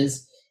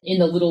 pages in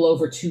a little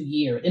over 2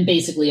 years, in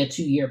basically a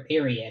 2-year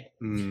period,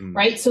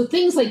 right? So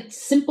things like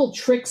simple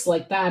tricks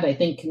like that, I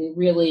think, can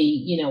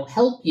really,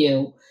 help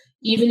you,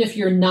 even if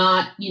you're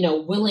not,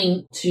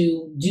 willing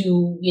to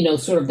do,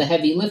 sort of the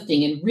heavy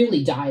lifting and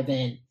really dive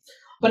in.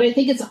 But I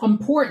think it's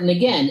important,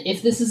 again,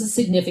 if this is a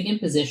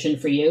significant position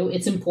for you,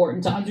 it's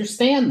important to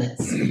understand this.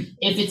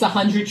 If it's a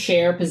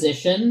 100-share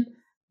position,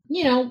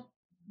 you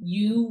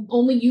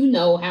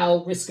know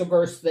how risk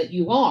averse that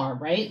you are,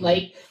 right?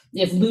 Like,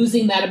 if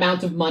losing that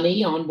amount of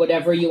money on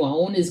whatever you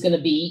own is going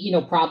to be,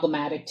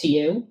 problematic to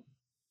you,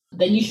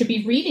 then you should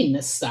be reading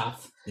this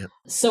stuff. Yep.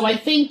 So I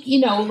think,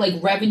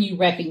 like revenue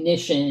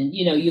recognition,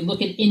 you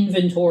look at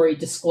inventory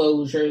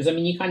disclosures. I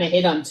mean, you kind of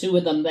hit on 2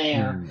 of them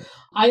there.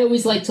 I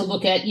always like to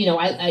look at,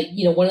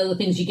 one of the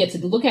things you get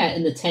to look at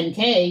in the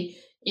 10K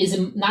is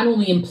not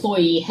only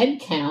employee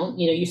headcount.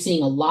 You're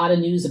seeing a lot of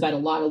news about a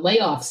lot of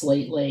layoffs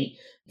lately.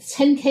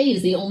 10K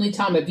is the only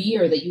time of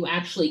year that you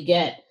actually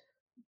get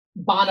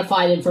bona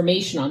fide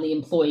information on the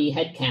employee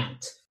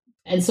headcount.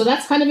 And so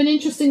that's kind of an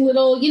interesting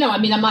little,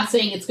 I'm not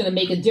saying it's going to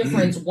make a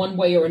difference one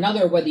way or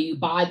another, whether you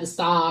buy the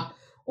stock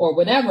or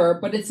whatever,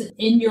 but it's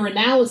in your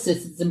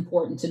analysis, it's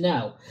important to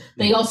know.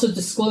 They also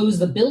disclose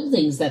the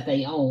buildings that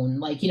they own,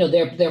 like,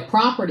 their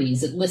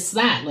properties. It lists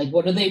that, like,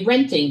 what are they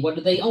renting? What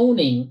are they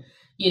owning?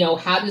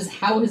 How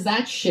has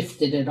that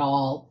shifted at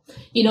all?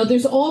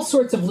 There's all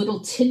sorts of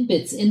little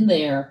tidbits in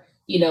there,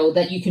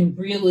 that you can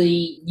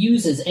really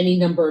use as any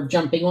number of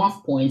jumping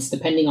off points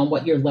depending on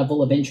what your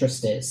level of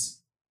interest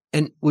is.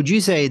 And would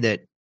you say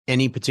that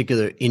any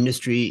particular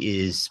industry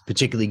is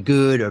particularly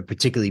good or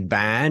particularly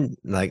bad?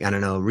 Like, I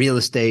don't know, real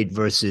estate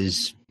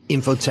versus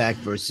infotech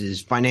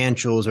versus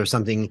financials or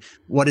something.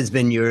 What has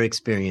been your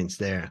experience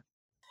there?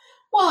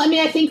 Well, I mean,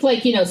 I think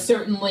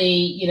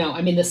certainly,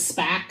 the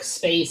SPAC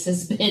space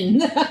has been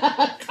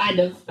kind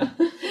of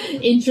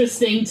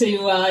interesting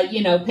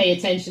to, pay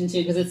attention to,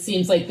 because it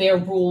seems like their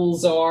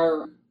rules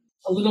are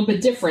a little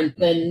bit different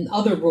than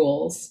other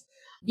rules,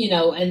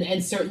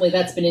 and certainly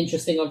that's been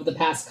interesting over the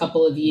past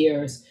couple of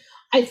years.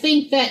 I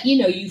think that,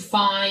 you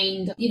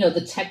find,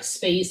 the tech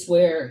space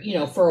where,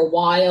 for a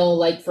while,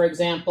 like, for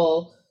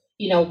example,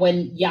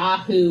 when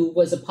Yahoo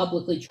was a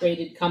publicly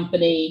traded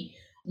company,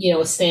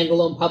 a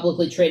standalone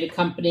publicly traded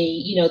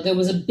company, there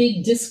was a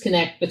big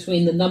disconnect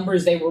between the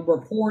numbers they were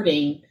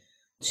reporting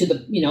to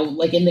the,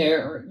 like in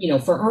their,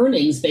 for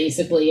earnings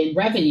basically and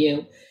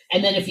revenue.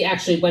 And then if you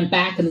actually went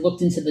back and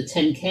looked into the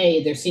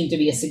 10K, there seemed to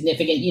be a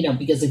significant,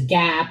 because of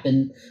GAAP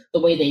and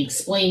the way they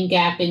explain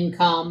GAAP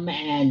income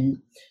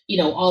and,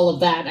 all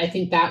of that. I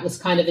think that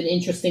was kind of an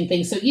interesting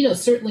thing. So,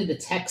 certainly the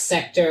tech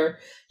sector,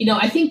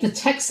 I think the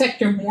tech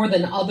sector more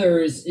than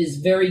others is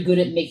very good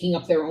at making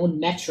up their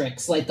own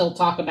metrics. Like they'll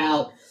talk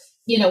about,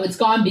 it's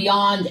gone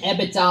beyond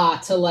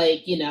EBITDA to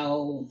like,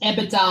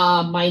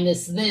 EBITDA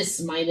minus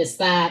this, minus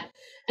that.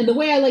 And the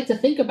way I like to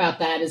think about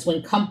that is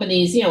when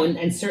companies,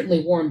 and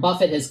certainly Warren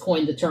Buffett has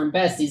coined the term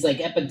best. He's like,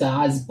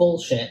 EBITDA is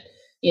bullshit.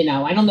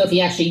 I don't know if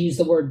he actually used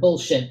the word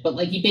bullshit, but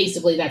like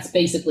that's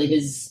basically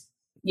his,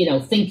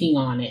 thinking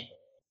on it.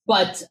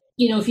 But,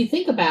 if you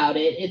think about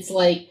it, it's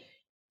like,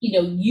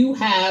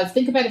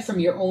 think about it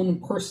from your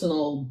own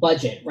personal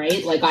budget,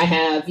 right? Like I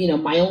have,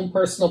 my own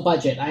personal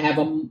budget. I have,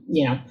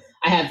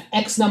 I have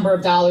X number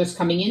of dollars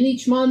coming in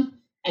each month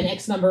and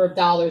X number of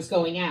dollars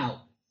going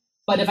out.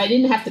 But if I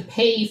didn't have to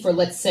pay for,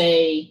 let's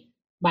say,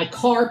 my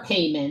car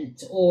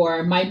payment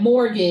or my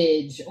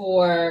mortgage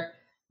or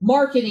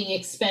marketing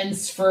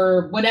expense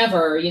for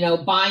whatever,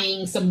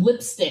 buying some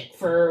lipstick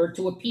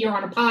to appear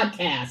on a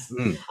podcast.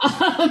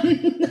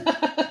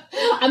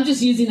 I'm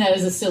just using that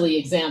as a silly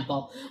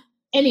example.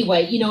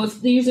 Anyway,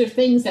 if these are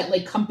things that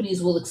like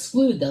companies will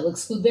exclude, they'll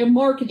exclude their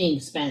marketing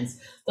expense,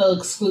 they'll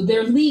exclude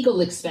their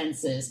legal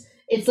expenses.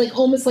 It's like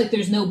almost like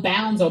there's no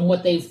bounds on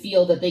what they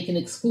feel that they can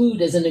exclude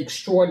as an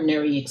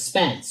extraordinary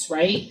expense,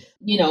 right?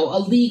 A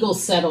legal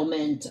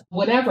settlement,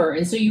 whatever.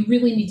 And so you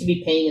really need to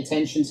be paying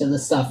attention to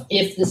this stuff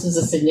if this is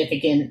a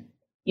significant,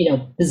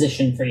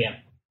 position for you.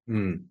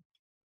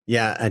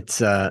 Yeah,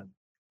 it's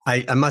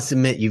I must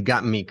admit you've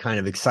gotten me kind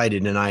of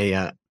excited, and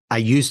I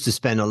used to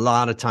spend a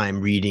lot of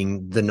time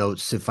reading the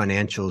notes to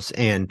financials,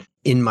 and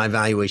in my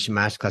valuation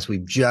masterclass,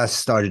 we've just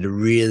started to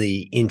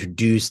really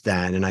introduce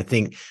that. And I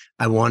think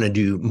I want to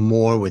do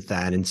more with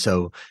that. And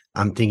so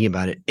I'm thinking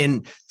about it.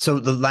 And so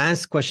the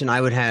last question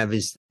I would have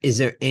is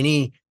there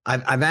any,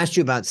 I've asked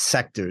you about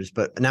sectors,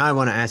 but now I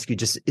want to ask you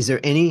just, is there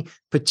any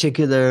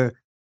particular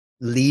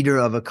leader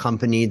of a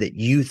company that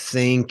you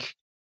think,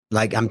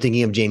 like I'm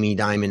thinking of Jamie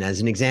Dimon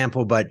as an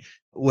example, but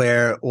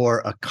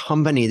or a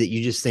company that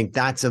you just think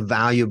that's a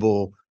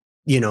valuable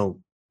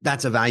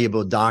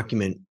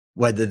document,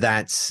 whether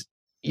that's,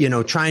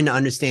 trying to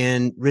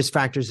understand risk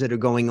factors that are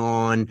going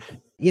on.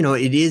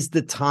 It is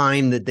the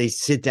time that they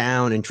sit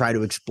down and try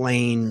to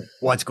explain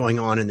what's going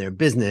on in their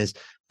business,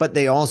 but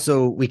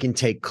we can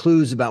take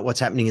clues about what's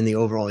happening in the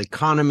overall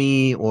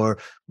economy or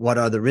what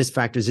are the risk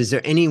factors. Is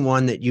there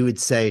anyone that you would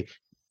say,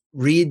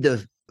 read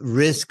the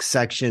risk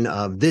section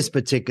of this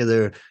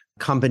particular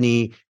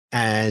company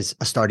as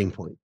a starting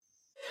point?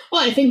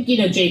 Well, I think,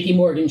 JP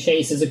Morgan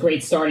Chase is a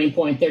great starting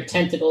point. Their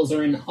tentacles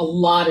are in a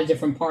lot of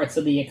different parts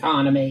of the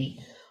economy,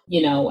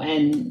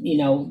 and,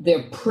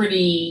 they're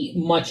pretty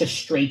much a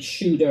straight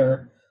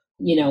shooter,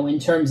 in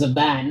terms of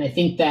that. And I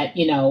think that,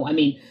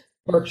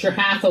 Berkshire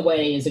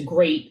Hathaway is a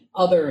great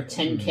other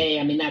 10K.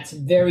 I mean, that's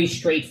very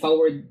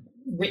straightforward,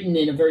 written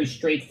in a very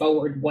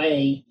straightforward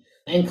way.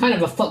 And kind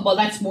of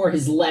that's more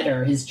his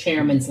letter. His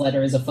chairman's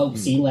letter is a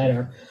folksy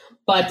letter.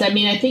 But I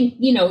mean, I think,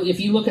 if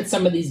you look at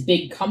some of these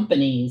big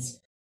companies,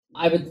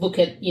 I would look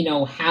at,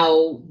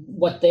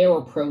 what their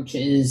approach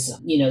is,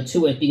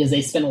 to it, because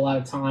they spend a lot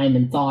of time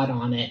and thought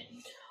on it.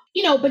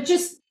 But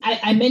just,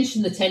 I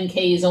mentioned the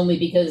 10Ks only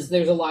because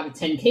there's a lot of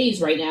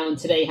 10Ks right now, and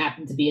today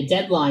happened to be a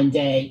deadline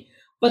day.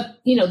 But,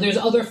 there's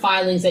other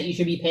filings that you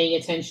should be paying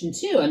attention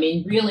to. I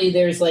mean, really,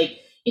 there's like,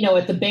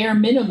 at the bare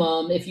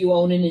minimum, if you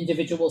own an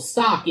individual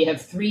stock, you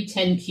have 3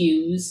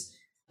 10Qs,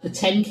 the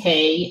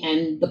 10K,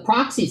 and the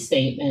proxy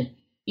statement.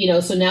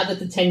 So now that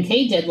the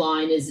 10K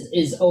deadline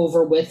is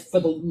over with for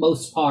the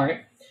most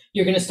part,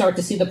 you're going to start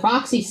to see the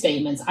proxy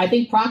statements. I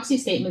think proxy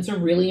statements are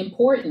really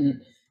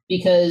important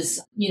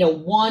because,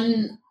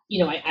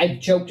 I've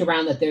joked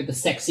around that they're the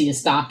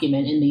sexiest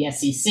document in the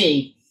SEC.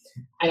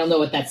 I don't know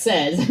what that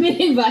says. I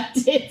mean, but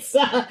it's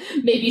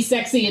maybe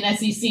sexy and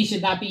SEC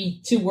should not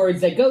be 2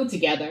 words that go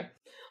together.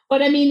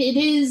 But I mean, it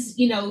is,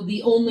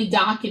 the only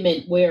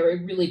document where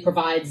it really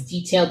provides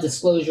detailed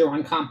disclosure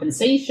on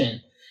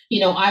compensation.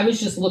 I was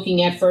just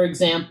looking at, for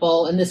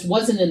example, and this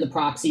wasn't in the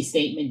proxy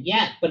statement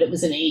yet, but it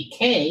was an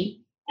 8K.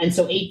 And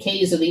so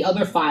 8Ks are the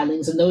other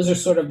filings, and those are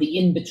sort of the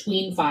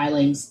in-between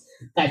filings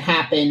that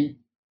happen,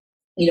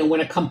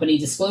 when a company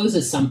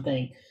discloses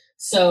something.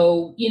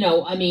 So,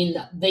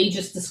 they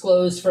just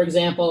disclosed, for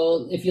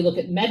example, if you look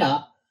at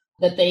Meta,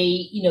 that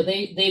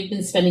they've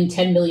been spending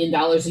 $10 million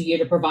a year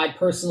to provide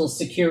personal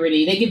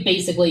security. They give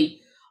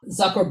basically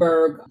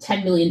Zuckerberg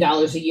 $10 million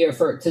a year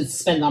to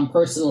spend on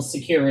personal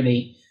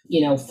security,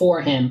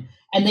 for him.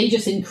 And they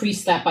just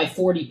increased that by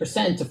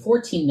 40% to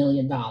 $14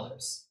 million.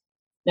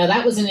 Now,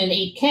 that was in an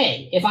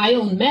 8K. If I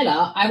own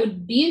Meta, I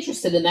would be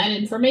interested in that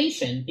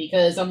information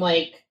because I'm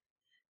like,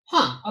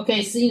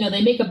 okay, so,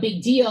 they make a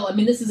big deal. I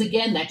mean, this is,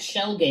 again, that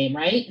shell game,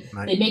 right?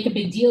 They make a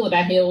big deal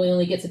about he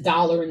only gets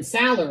 $1 in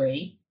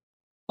salary,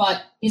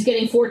 but he's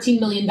getting $14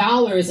 million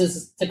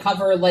is to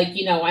cover,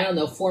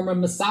 former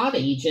Mossad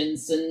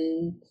agents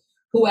and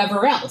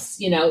whoever else,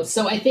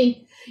 So I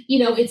think,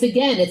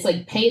 it's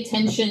like, pay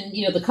attention,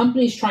 the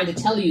company's trying to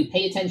tell you,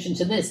 pay attention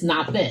to this,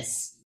 not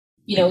this.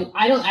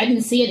 I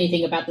didn't see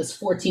anything about this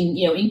 14,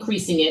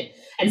 increasing it,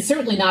 and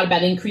certainly not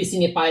about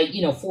increasing it by,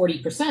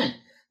 40%.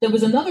 There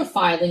was another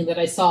filing that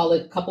I saw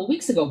a couple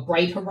weeks ago,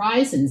 Bright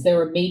Horizons.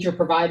 They're a major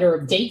provider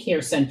of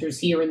daycare centers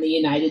here in the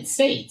United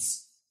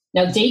States.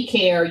 Now,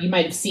 daycare, you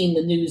might have seen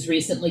the news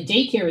recently.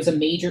 Daycare is a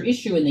major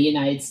issue in the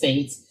United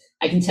States.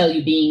 I can tell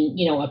you being,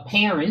 a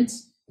parent,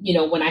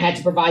 when I had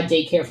to provide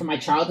daycare for my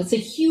child, it's a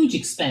huge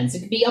expense.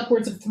 It could be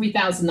upwards of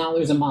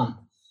 $3,000 a month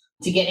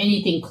to get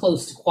anything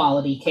close to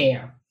quality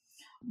care,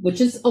 which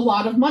is a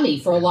lot of money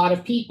for a lot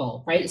of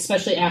people, right?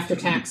 Especially after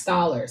tax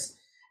dollars.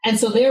 And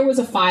so there was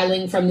a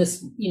filing from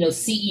this,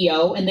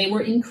 CEO, and they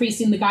were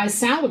increasing the guy's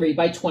salary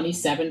by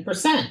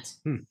 27%.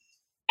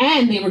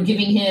 And they were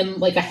giving him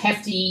like a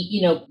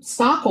hefty,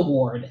 stock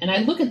award. And I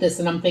look at this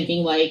and I'm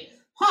thinking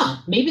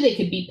maybe they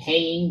could be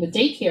paying the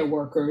daycare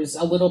workers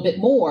a little bit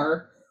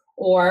more,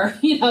 or,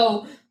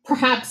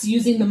 perhaps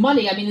using the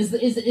money. I mean, is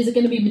it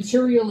going to be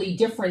materially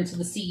different to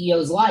the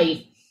CEO's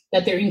life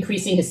that they're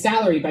increasing his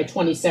salary by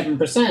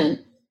 27%?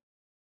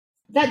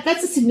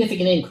 That's a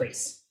significant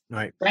increase.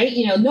 Right.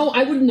 No,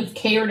 I wouldn't have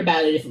cared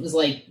about it if it was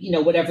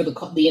whatever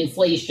the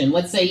inflation,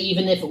 let's say,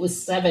 even if it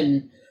was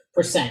 7%,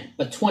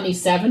 but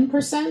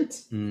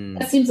 27%,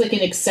 that seems like an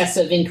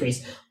excessive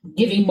increase.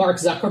 Giving Mark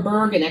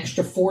Zuckerberg an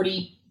extra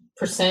 40%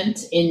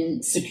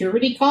 in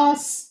security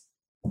costs,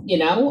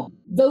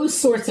 those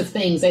sorts of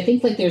things. I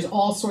think there's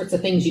all sorts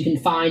of things you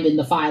can find in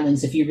the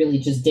filings if you really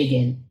just dig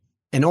in.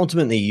 And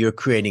ultimately, you're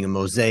creating a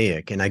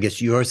mosaic. And I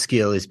guess your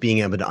skill is being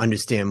able to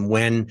understand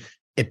when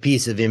a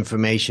piece of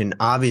information,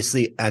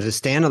 obviously, as a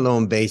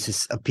standalone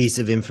basis, a piece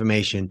of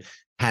information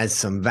has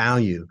some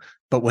value.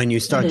 But when you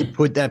start to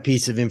put that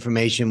piece of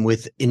information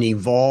with an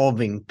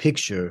evolving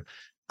picture,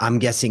 I'm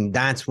guessing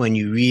that's when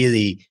you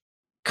really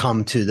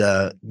come to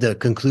the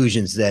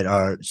conclusions that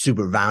are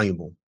super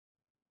valuable.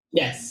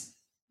 Yes.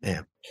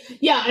 Yeah.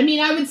 Yeah. I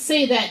mean, I would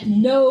say that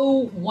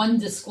no one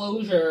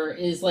disclosure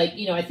is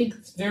I think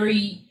it's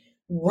very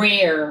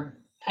rare.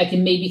 I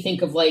can maybe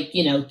think of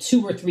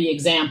 2 or 3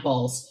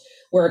 examples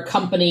where a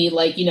company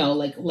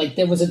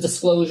there was a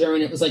disclosure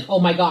and it was oh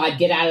my God,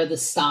 get out of the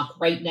stock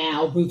right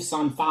now, roof's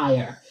on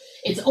fire.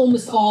 It's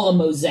almost all a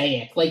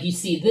mosaic. You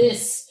see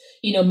this,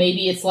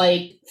 maybe it's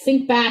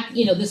think back,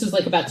 this was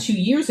about 2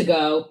 years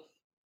ago,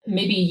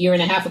 maybe a year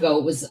and a half ago,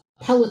 it was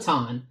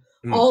Peloton.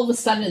 All of a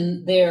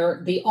sudden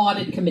the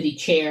audit committee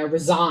chair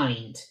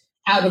resigned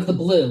out of the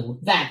blue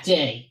that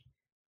day.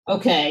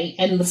 Okay.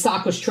 And the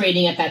stock was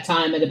trading at that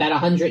time at about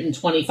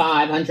 $125,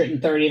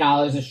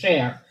 $130 a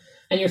share.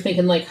 And you're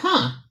thinking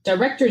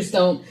directors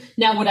don't.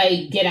 Now, would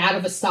I get out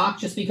of a stock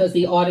just because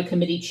the audit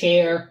committee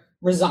chair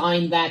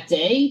resigned that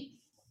day?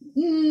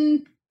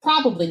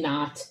 Probably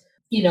not.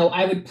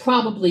 I would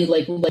probably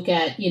look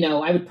at,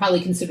 I would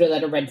probably consider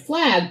that a red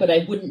flag, but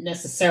I wouldn't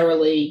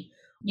necessarily,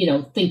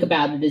 think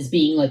about it as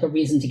being a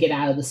reason to get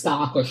out of the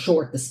stock or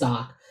short the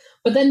stock.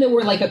 But then there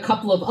were a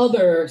couple of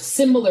other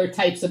similar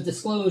types of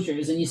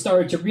disclosures, and you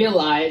started to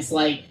realize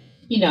the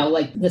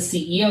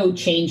CEO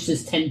changed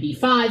his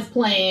 10b5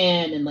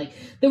 plan, and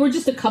there were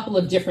just a couple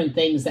of different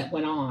things that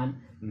went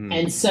on.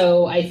 And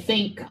so I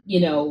think,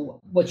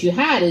 what you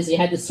had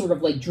this sort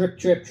of drip,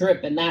 drip,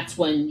 drip. And that's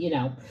when,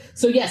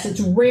 so yes, it's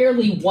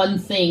rarely one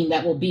thing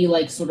that will be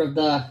sort of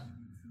the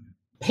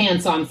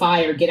pants on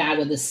fire, get out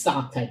of this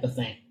stock type of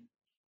thing.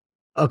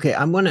 Okay,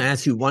 I'm going to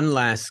ask you one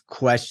last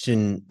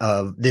question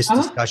of this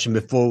discussion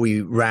before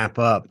we wrap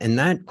up. And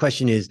that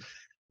question is,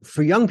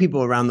 for young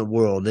people around the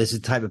world, there's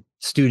a type of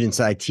students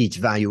I teach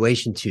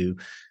valuation to,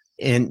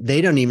 and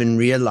they don't even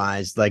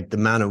realize the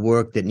amount of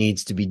work that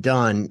needs to be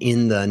done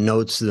in the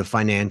notes to the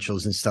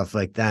financials and stuff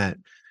like that.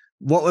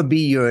 What would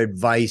be your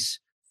advice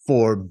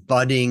for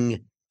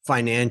budding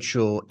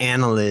financial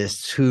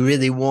analysts who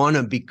really want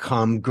to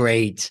become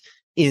great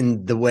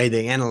in the way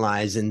they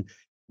analyze? And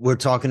we're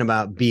talking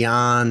about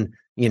beyond,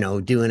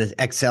 doing an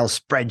Excel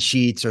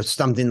spreadsheets or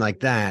something like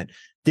that.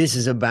 This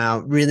is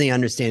about really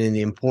understanding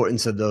the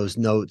importance of those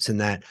notes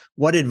and that.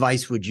 What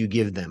advice would you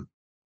give them?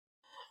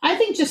 I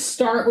think just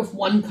start with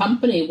one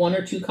company, one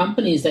or two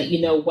companies that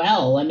you know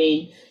well. I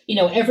mean,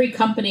 every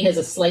company has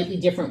a slightly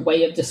different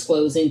way of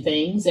disclosing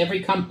things.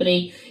 Every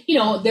company,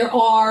 there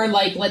are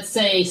like, let's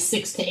say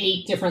 6 to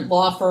 8 different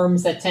law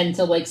firms that tend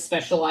to like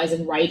specialize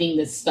in writing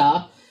this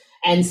stuff.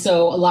 And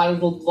so a lot of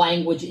the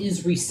language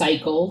is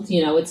recycled,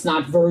 it's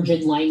not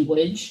virgin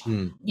language,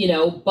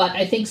 but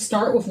I think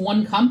start with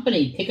one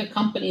company, pick a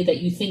company that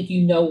you think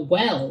you know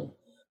well.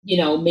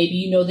 Maybe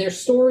you know their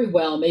story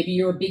well. Maybe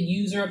you're a big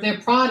user of their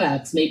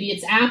products. Maybe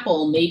it's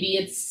Apple. Maybe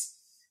it's,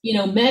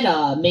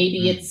 Meta.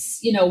 Maybe it's,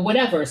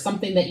 whatever,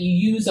 something that you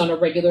use on a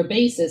regular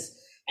basis,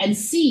 and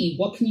see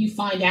what can you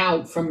find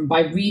out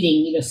by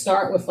reading,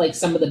 start with like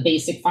some of the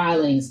basic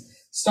filings,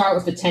 start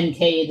with the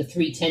 10K, the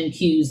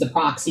 310Qs, the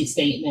proxy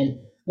statement.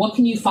 What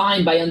can you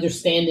find by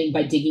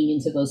digging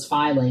into those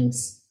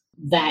filings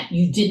that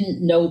you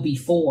didn't know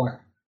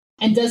before?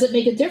 And does it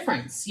make a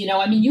difference?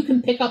 You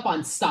can pick up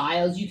on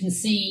styles. You can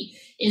see,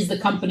 is the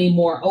company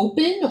more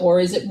open or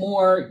is it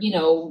more,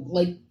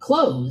 like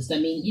closed?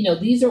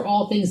 These are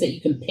all things that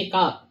you can pick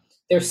up.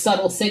 They're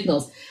subtle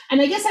signals. And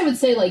I guess I would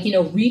say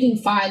reading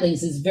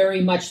filings is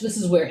very much, this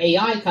is where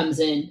AI comes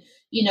in.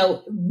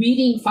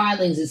 Reading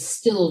filings is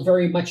still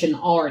very much an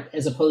art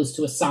as opposed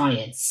to a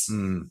science.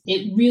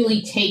 It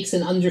really takes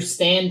an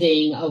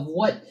understanding of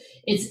what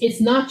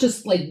it's not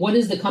just like, what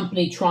is the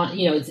company trying,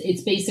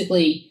 it's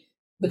basically,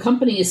 the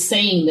company is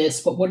saying this,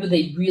 but what are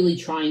they really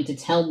trying to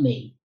tell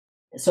me?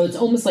 So it's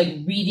almost like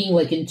reading,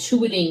 like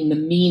intuiting the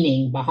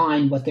meaning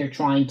behind what they're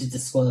trying to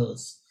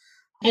disclose.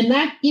 And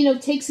that,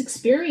 takes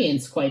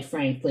experience, quite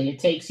frankly. It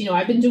takes,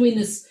 I've been doing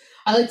this,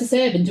 I like to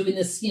say I've been doing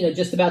this,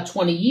 just about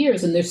 20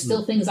 years, and there's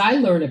still things I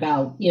learn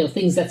about,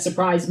 things that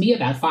surprise me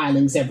about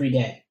filings every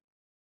day.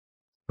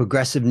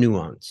 Progressive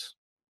nuance.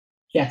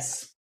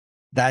 Yes.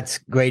 That's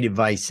great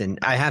advice. And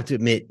I have to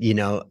admit,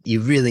 you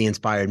really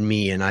inspired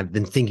me. And I've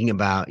been thinking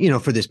about,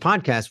 for this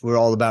podcast, we're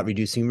all about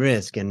reducing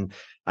risk. And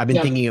I've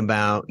been thinking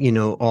about,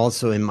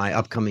 also in my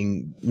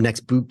upcoming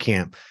next boot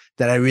camp,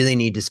 that I really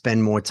need to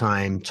spend more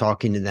time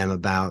talking to them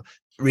about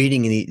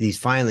reading these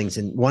filings.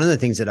 And one of the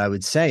things that I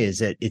would say is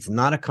that it's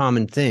not a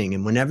common thing.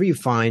 And whenever you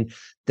find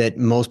that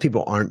most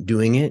people aren't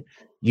doing it,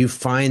 you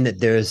find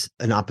that there's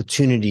an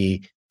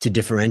opportunity to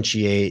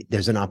differentiate.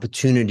 There's an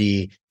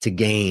opportunity to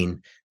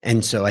gain.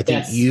 And so I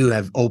think you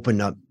have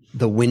opened up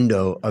the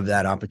window of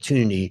that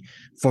opportunity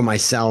for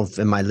myself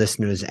and my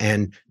listeners,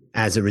 and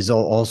as a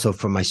result also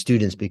for my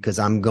students, because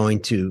I'm going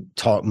to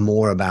talk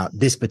more about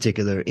this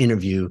particular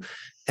interview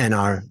and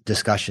our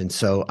discussion.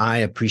 So I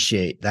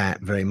appreciate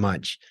that very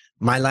much.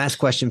 My last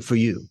question for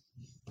you.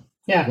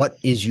 Yeah. What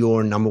is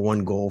your number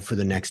one goal for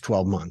the next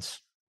 12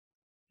 months?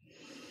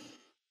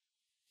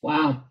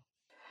 Wow.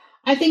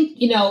 I think,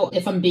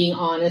 if I'm being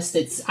honest,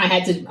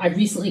 I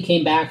recently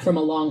came back from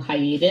a long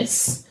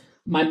hiatus.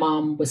 My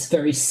mom was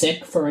very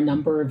sick for a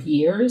number of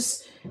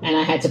years, and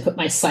I had to put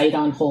my site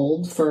on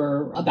hold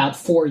for about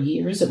 4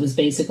 years. It was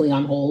basically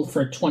on hold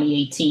for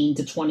 2018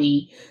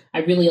 to I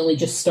really only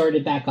just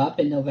started back up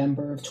in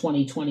November of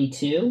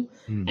 2022.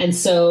 And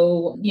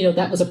so,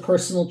 that was a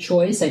personal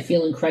choice. I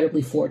feel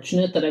incredibly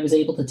fortunate that I was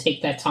able to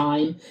take that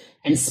time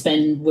and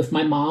spend with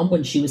my mom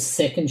when she was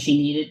sick and she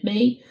needed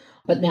me.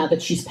 But now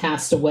that she's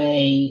passed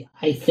away,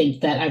 I think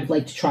that I would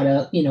like to try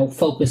to,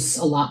 focus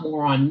a lot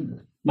more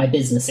on my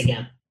business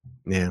again.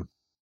 Yeah.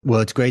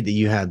 Well, it's great that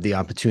you had the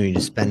opportunity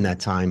to spend that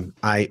time.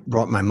 I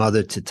brought my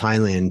mother to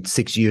Thailand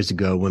 6 years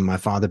ago when my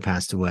father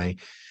passed away,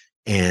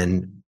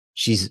 and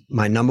she's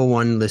my number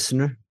one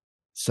listener.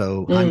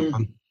 So hi,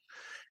 Mom.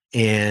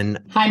 And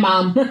hi,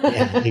 Mom.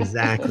 Yeah,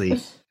 exactly.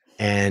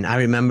 And I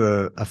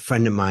remember a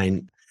friend of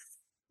mine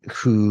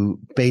who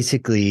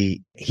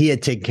basically, he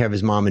had taken care of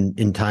his mom in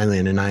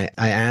Thailand. And I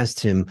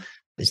asked him,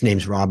 his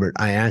name's Robert.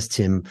 I asked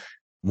him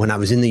when I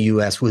was in the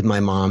US with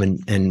my mom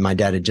and my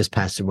dad had just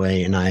passed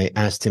away. And I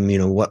asked him,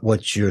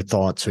 what's your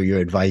thoughts or your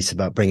advice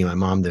about bringing my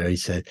mom there? He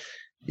said,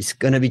 it's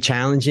going to be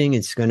challenging.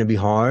 It's going to be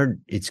hard.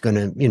 It's going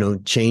to,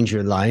 change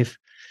your life,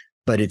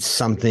 but it's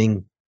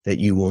something that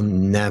you will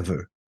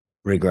never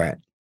regret.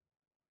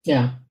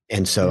 Yeah.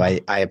 And so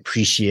I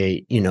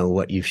appreciate,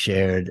 what you've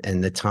shared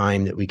and the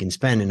time that we can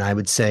spend. And I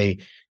would say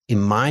in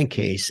my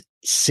case,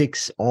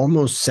 6,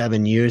 almost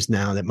 7 years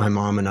now that my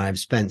mom and I have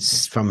spent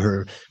from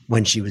her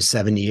when she was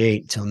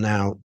 78 till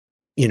now,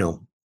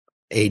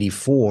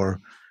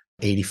 84,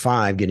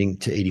 85, getting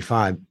to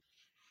 85.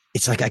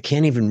 It's like I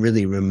can't even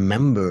really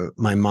remember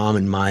my mom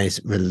and my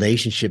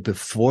relationship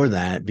before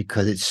that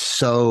because it's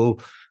so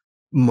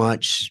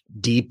much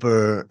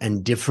deeper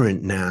and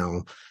different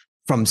now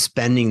from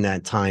spending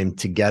that time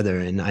together.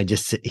 And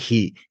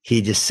he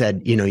just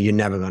said, you're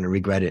never going to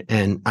regret it.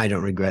 And I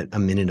don't regret a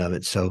minute of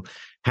it. So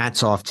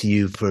hats off to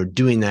you for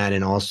doing that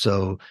and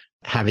also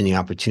having the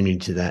opportunity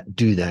to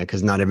do that,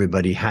 because not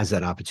everybody has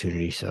that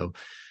opportunity. So,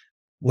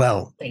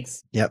 well,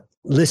 thanks. Yep.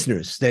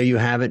 Listeners, there you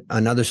have it.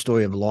 Another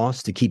story of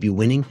loss to keep you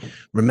winning.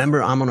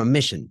 Remember, I'm on a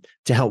mission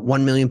to help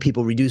 1 million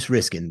people reduce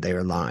risk in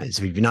their lives.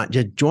 If you've not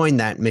just joined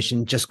that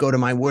mission, just go to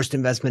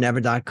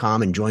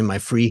myworstinvestmentever.com and join my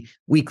free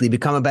weekly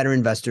Become a Better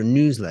Investor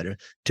newsletter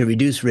to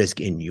reduce risk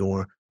in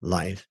your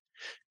life.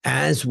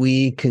 As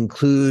we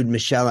conclude,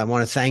 Michelle, I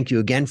want to thank you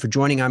again for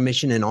joining our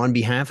mission. And on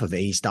behalf of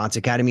AE Stotz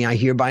Academy, I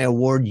hereby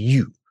award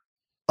you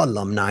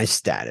alumni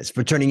status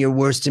for turning your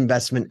worst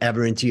investment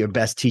ever into your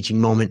best teaching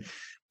moment.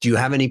 Do you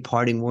have any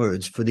parting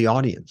words for the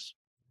audience?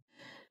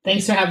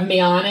 Thanks for having me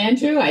on,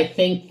 Andrew. I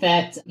think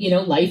that,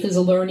 life is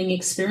a learning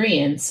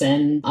experience,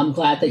 and I'm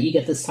glad that you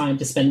get this time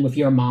to spend with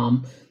your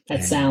mom.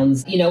 That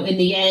sounds, in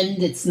the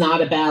end, it's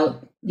not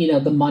about,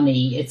 the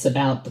money. It's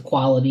about the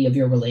quality of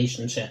your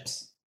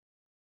relationships.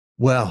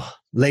 Well,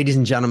 ladies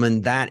and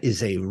gentlemen, that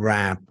is a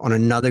wrap on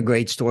another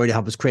great story to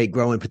help us create,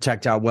 grow, and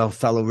protect our wealth.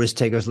 Fellow risk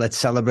takers, let's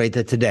celebrate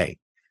that today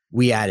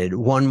we added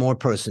one more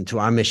person to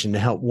our mission to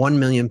help 1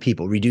 million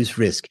people reduce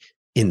risk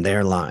in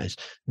their lives.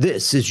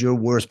 This is your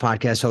worst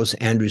podcast host,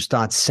 Andrew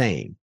Stotz,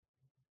 saying,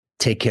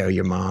 take care of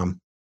your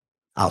mom.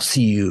 I'll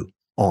see you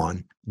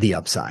on the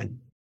upside.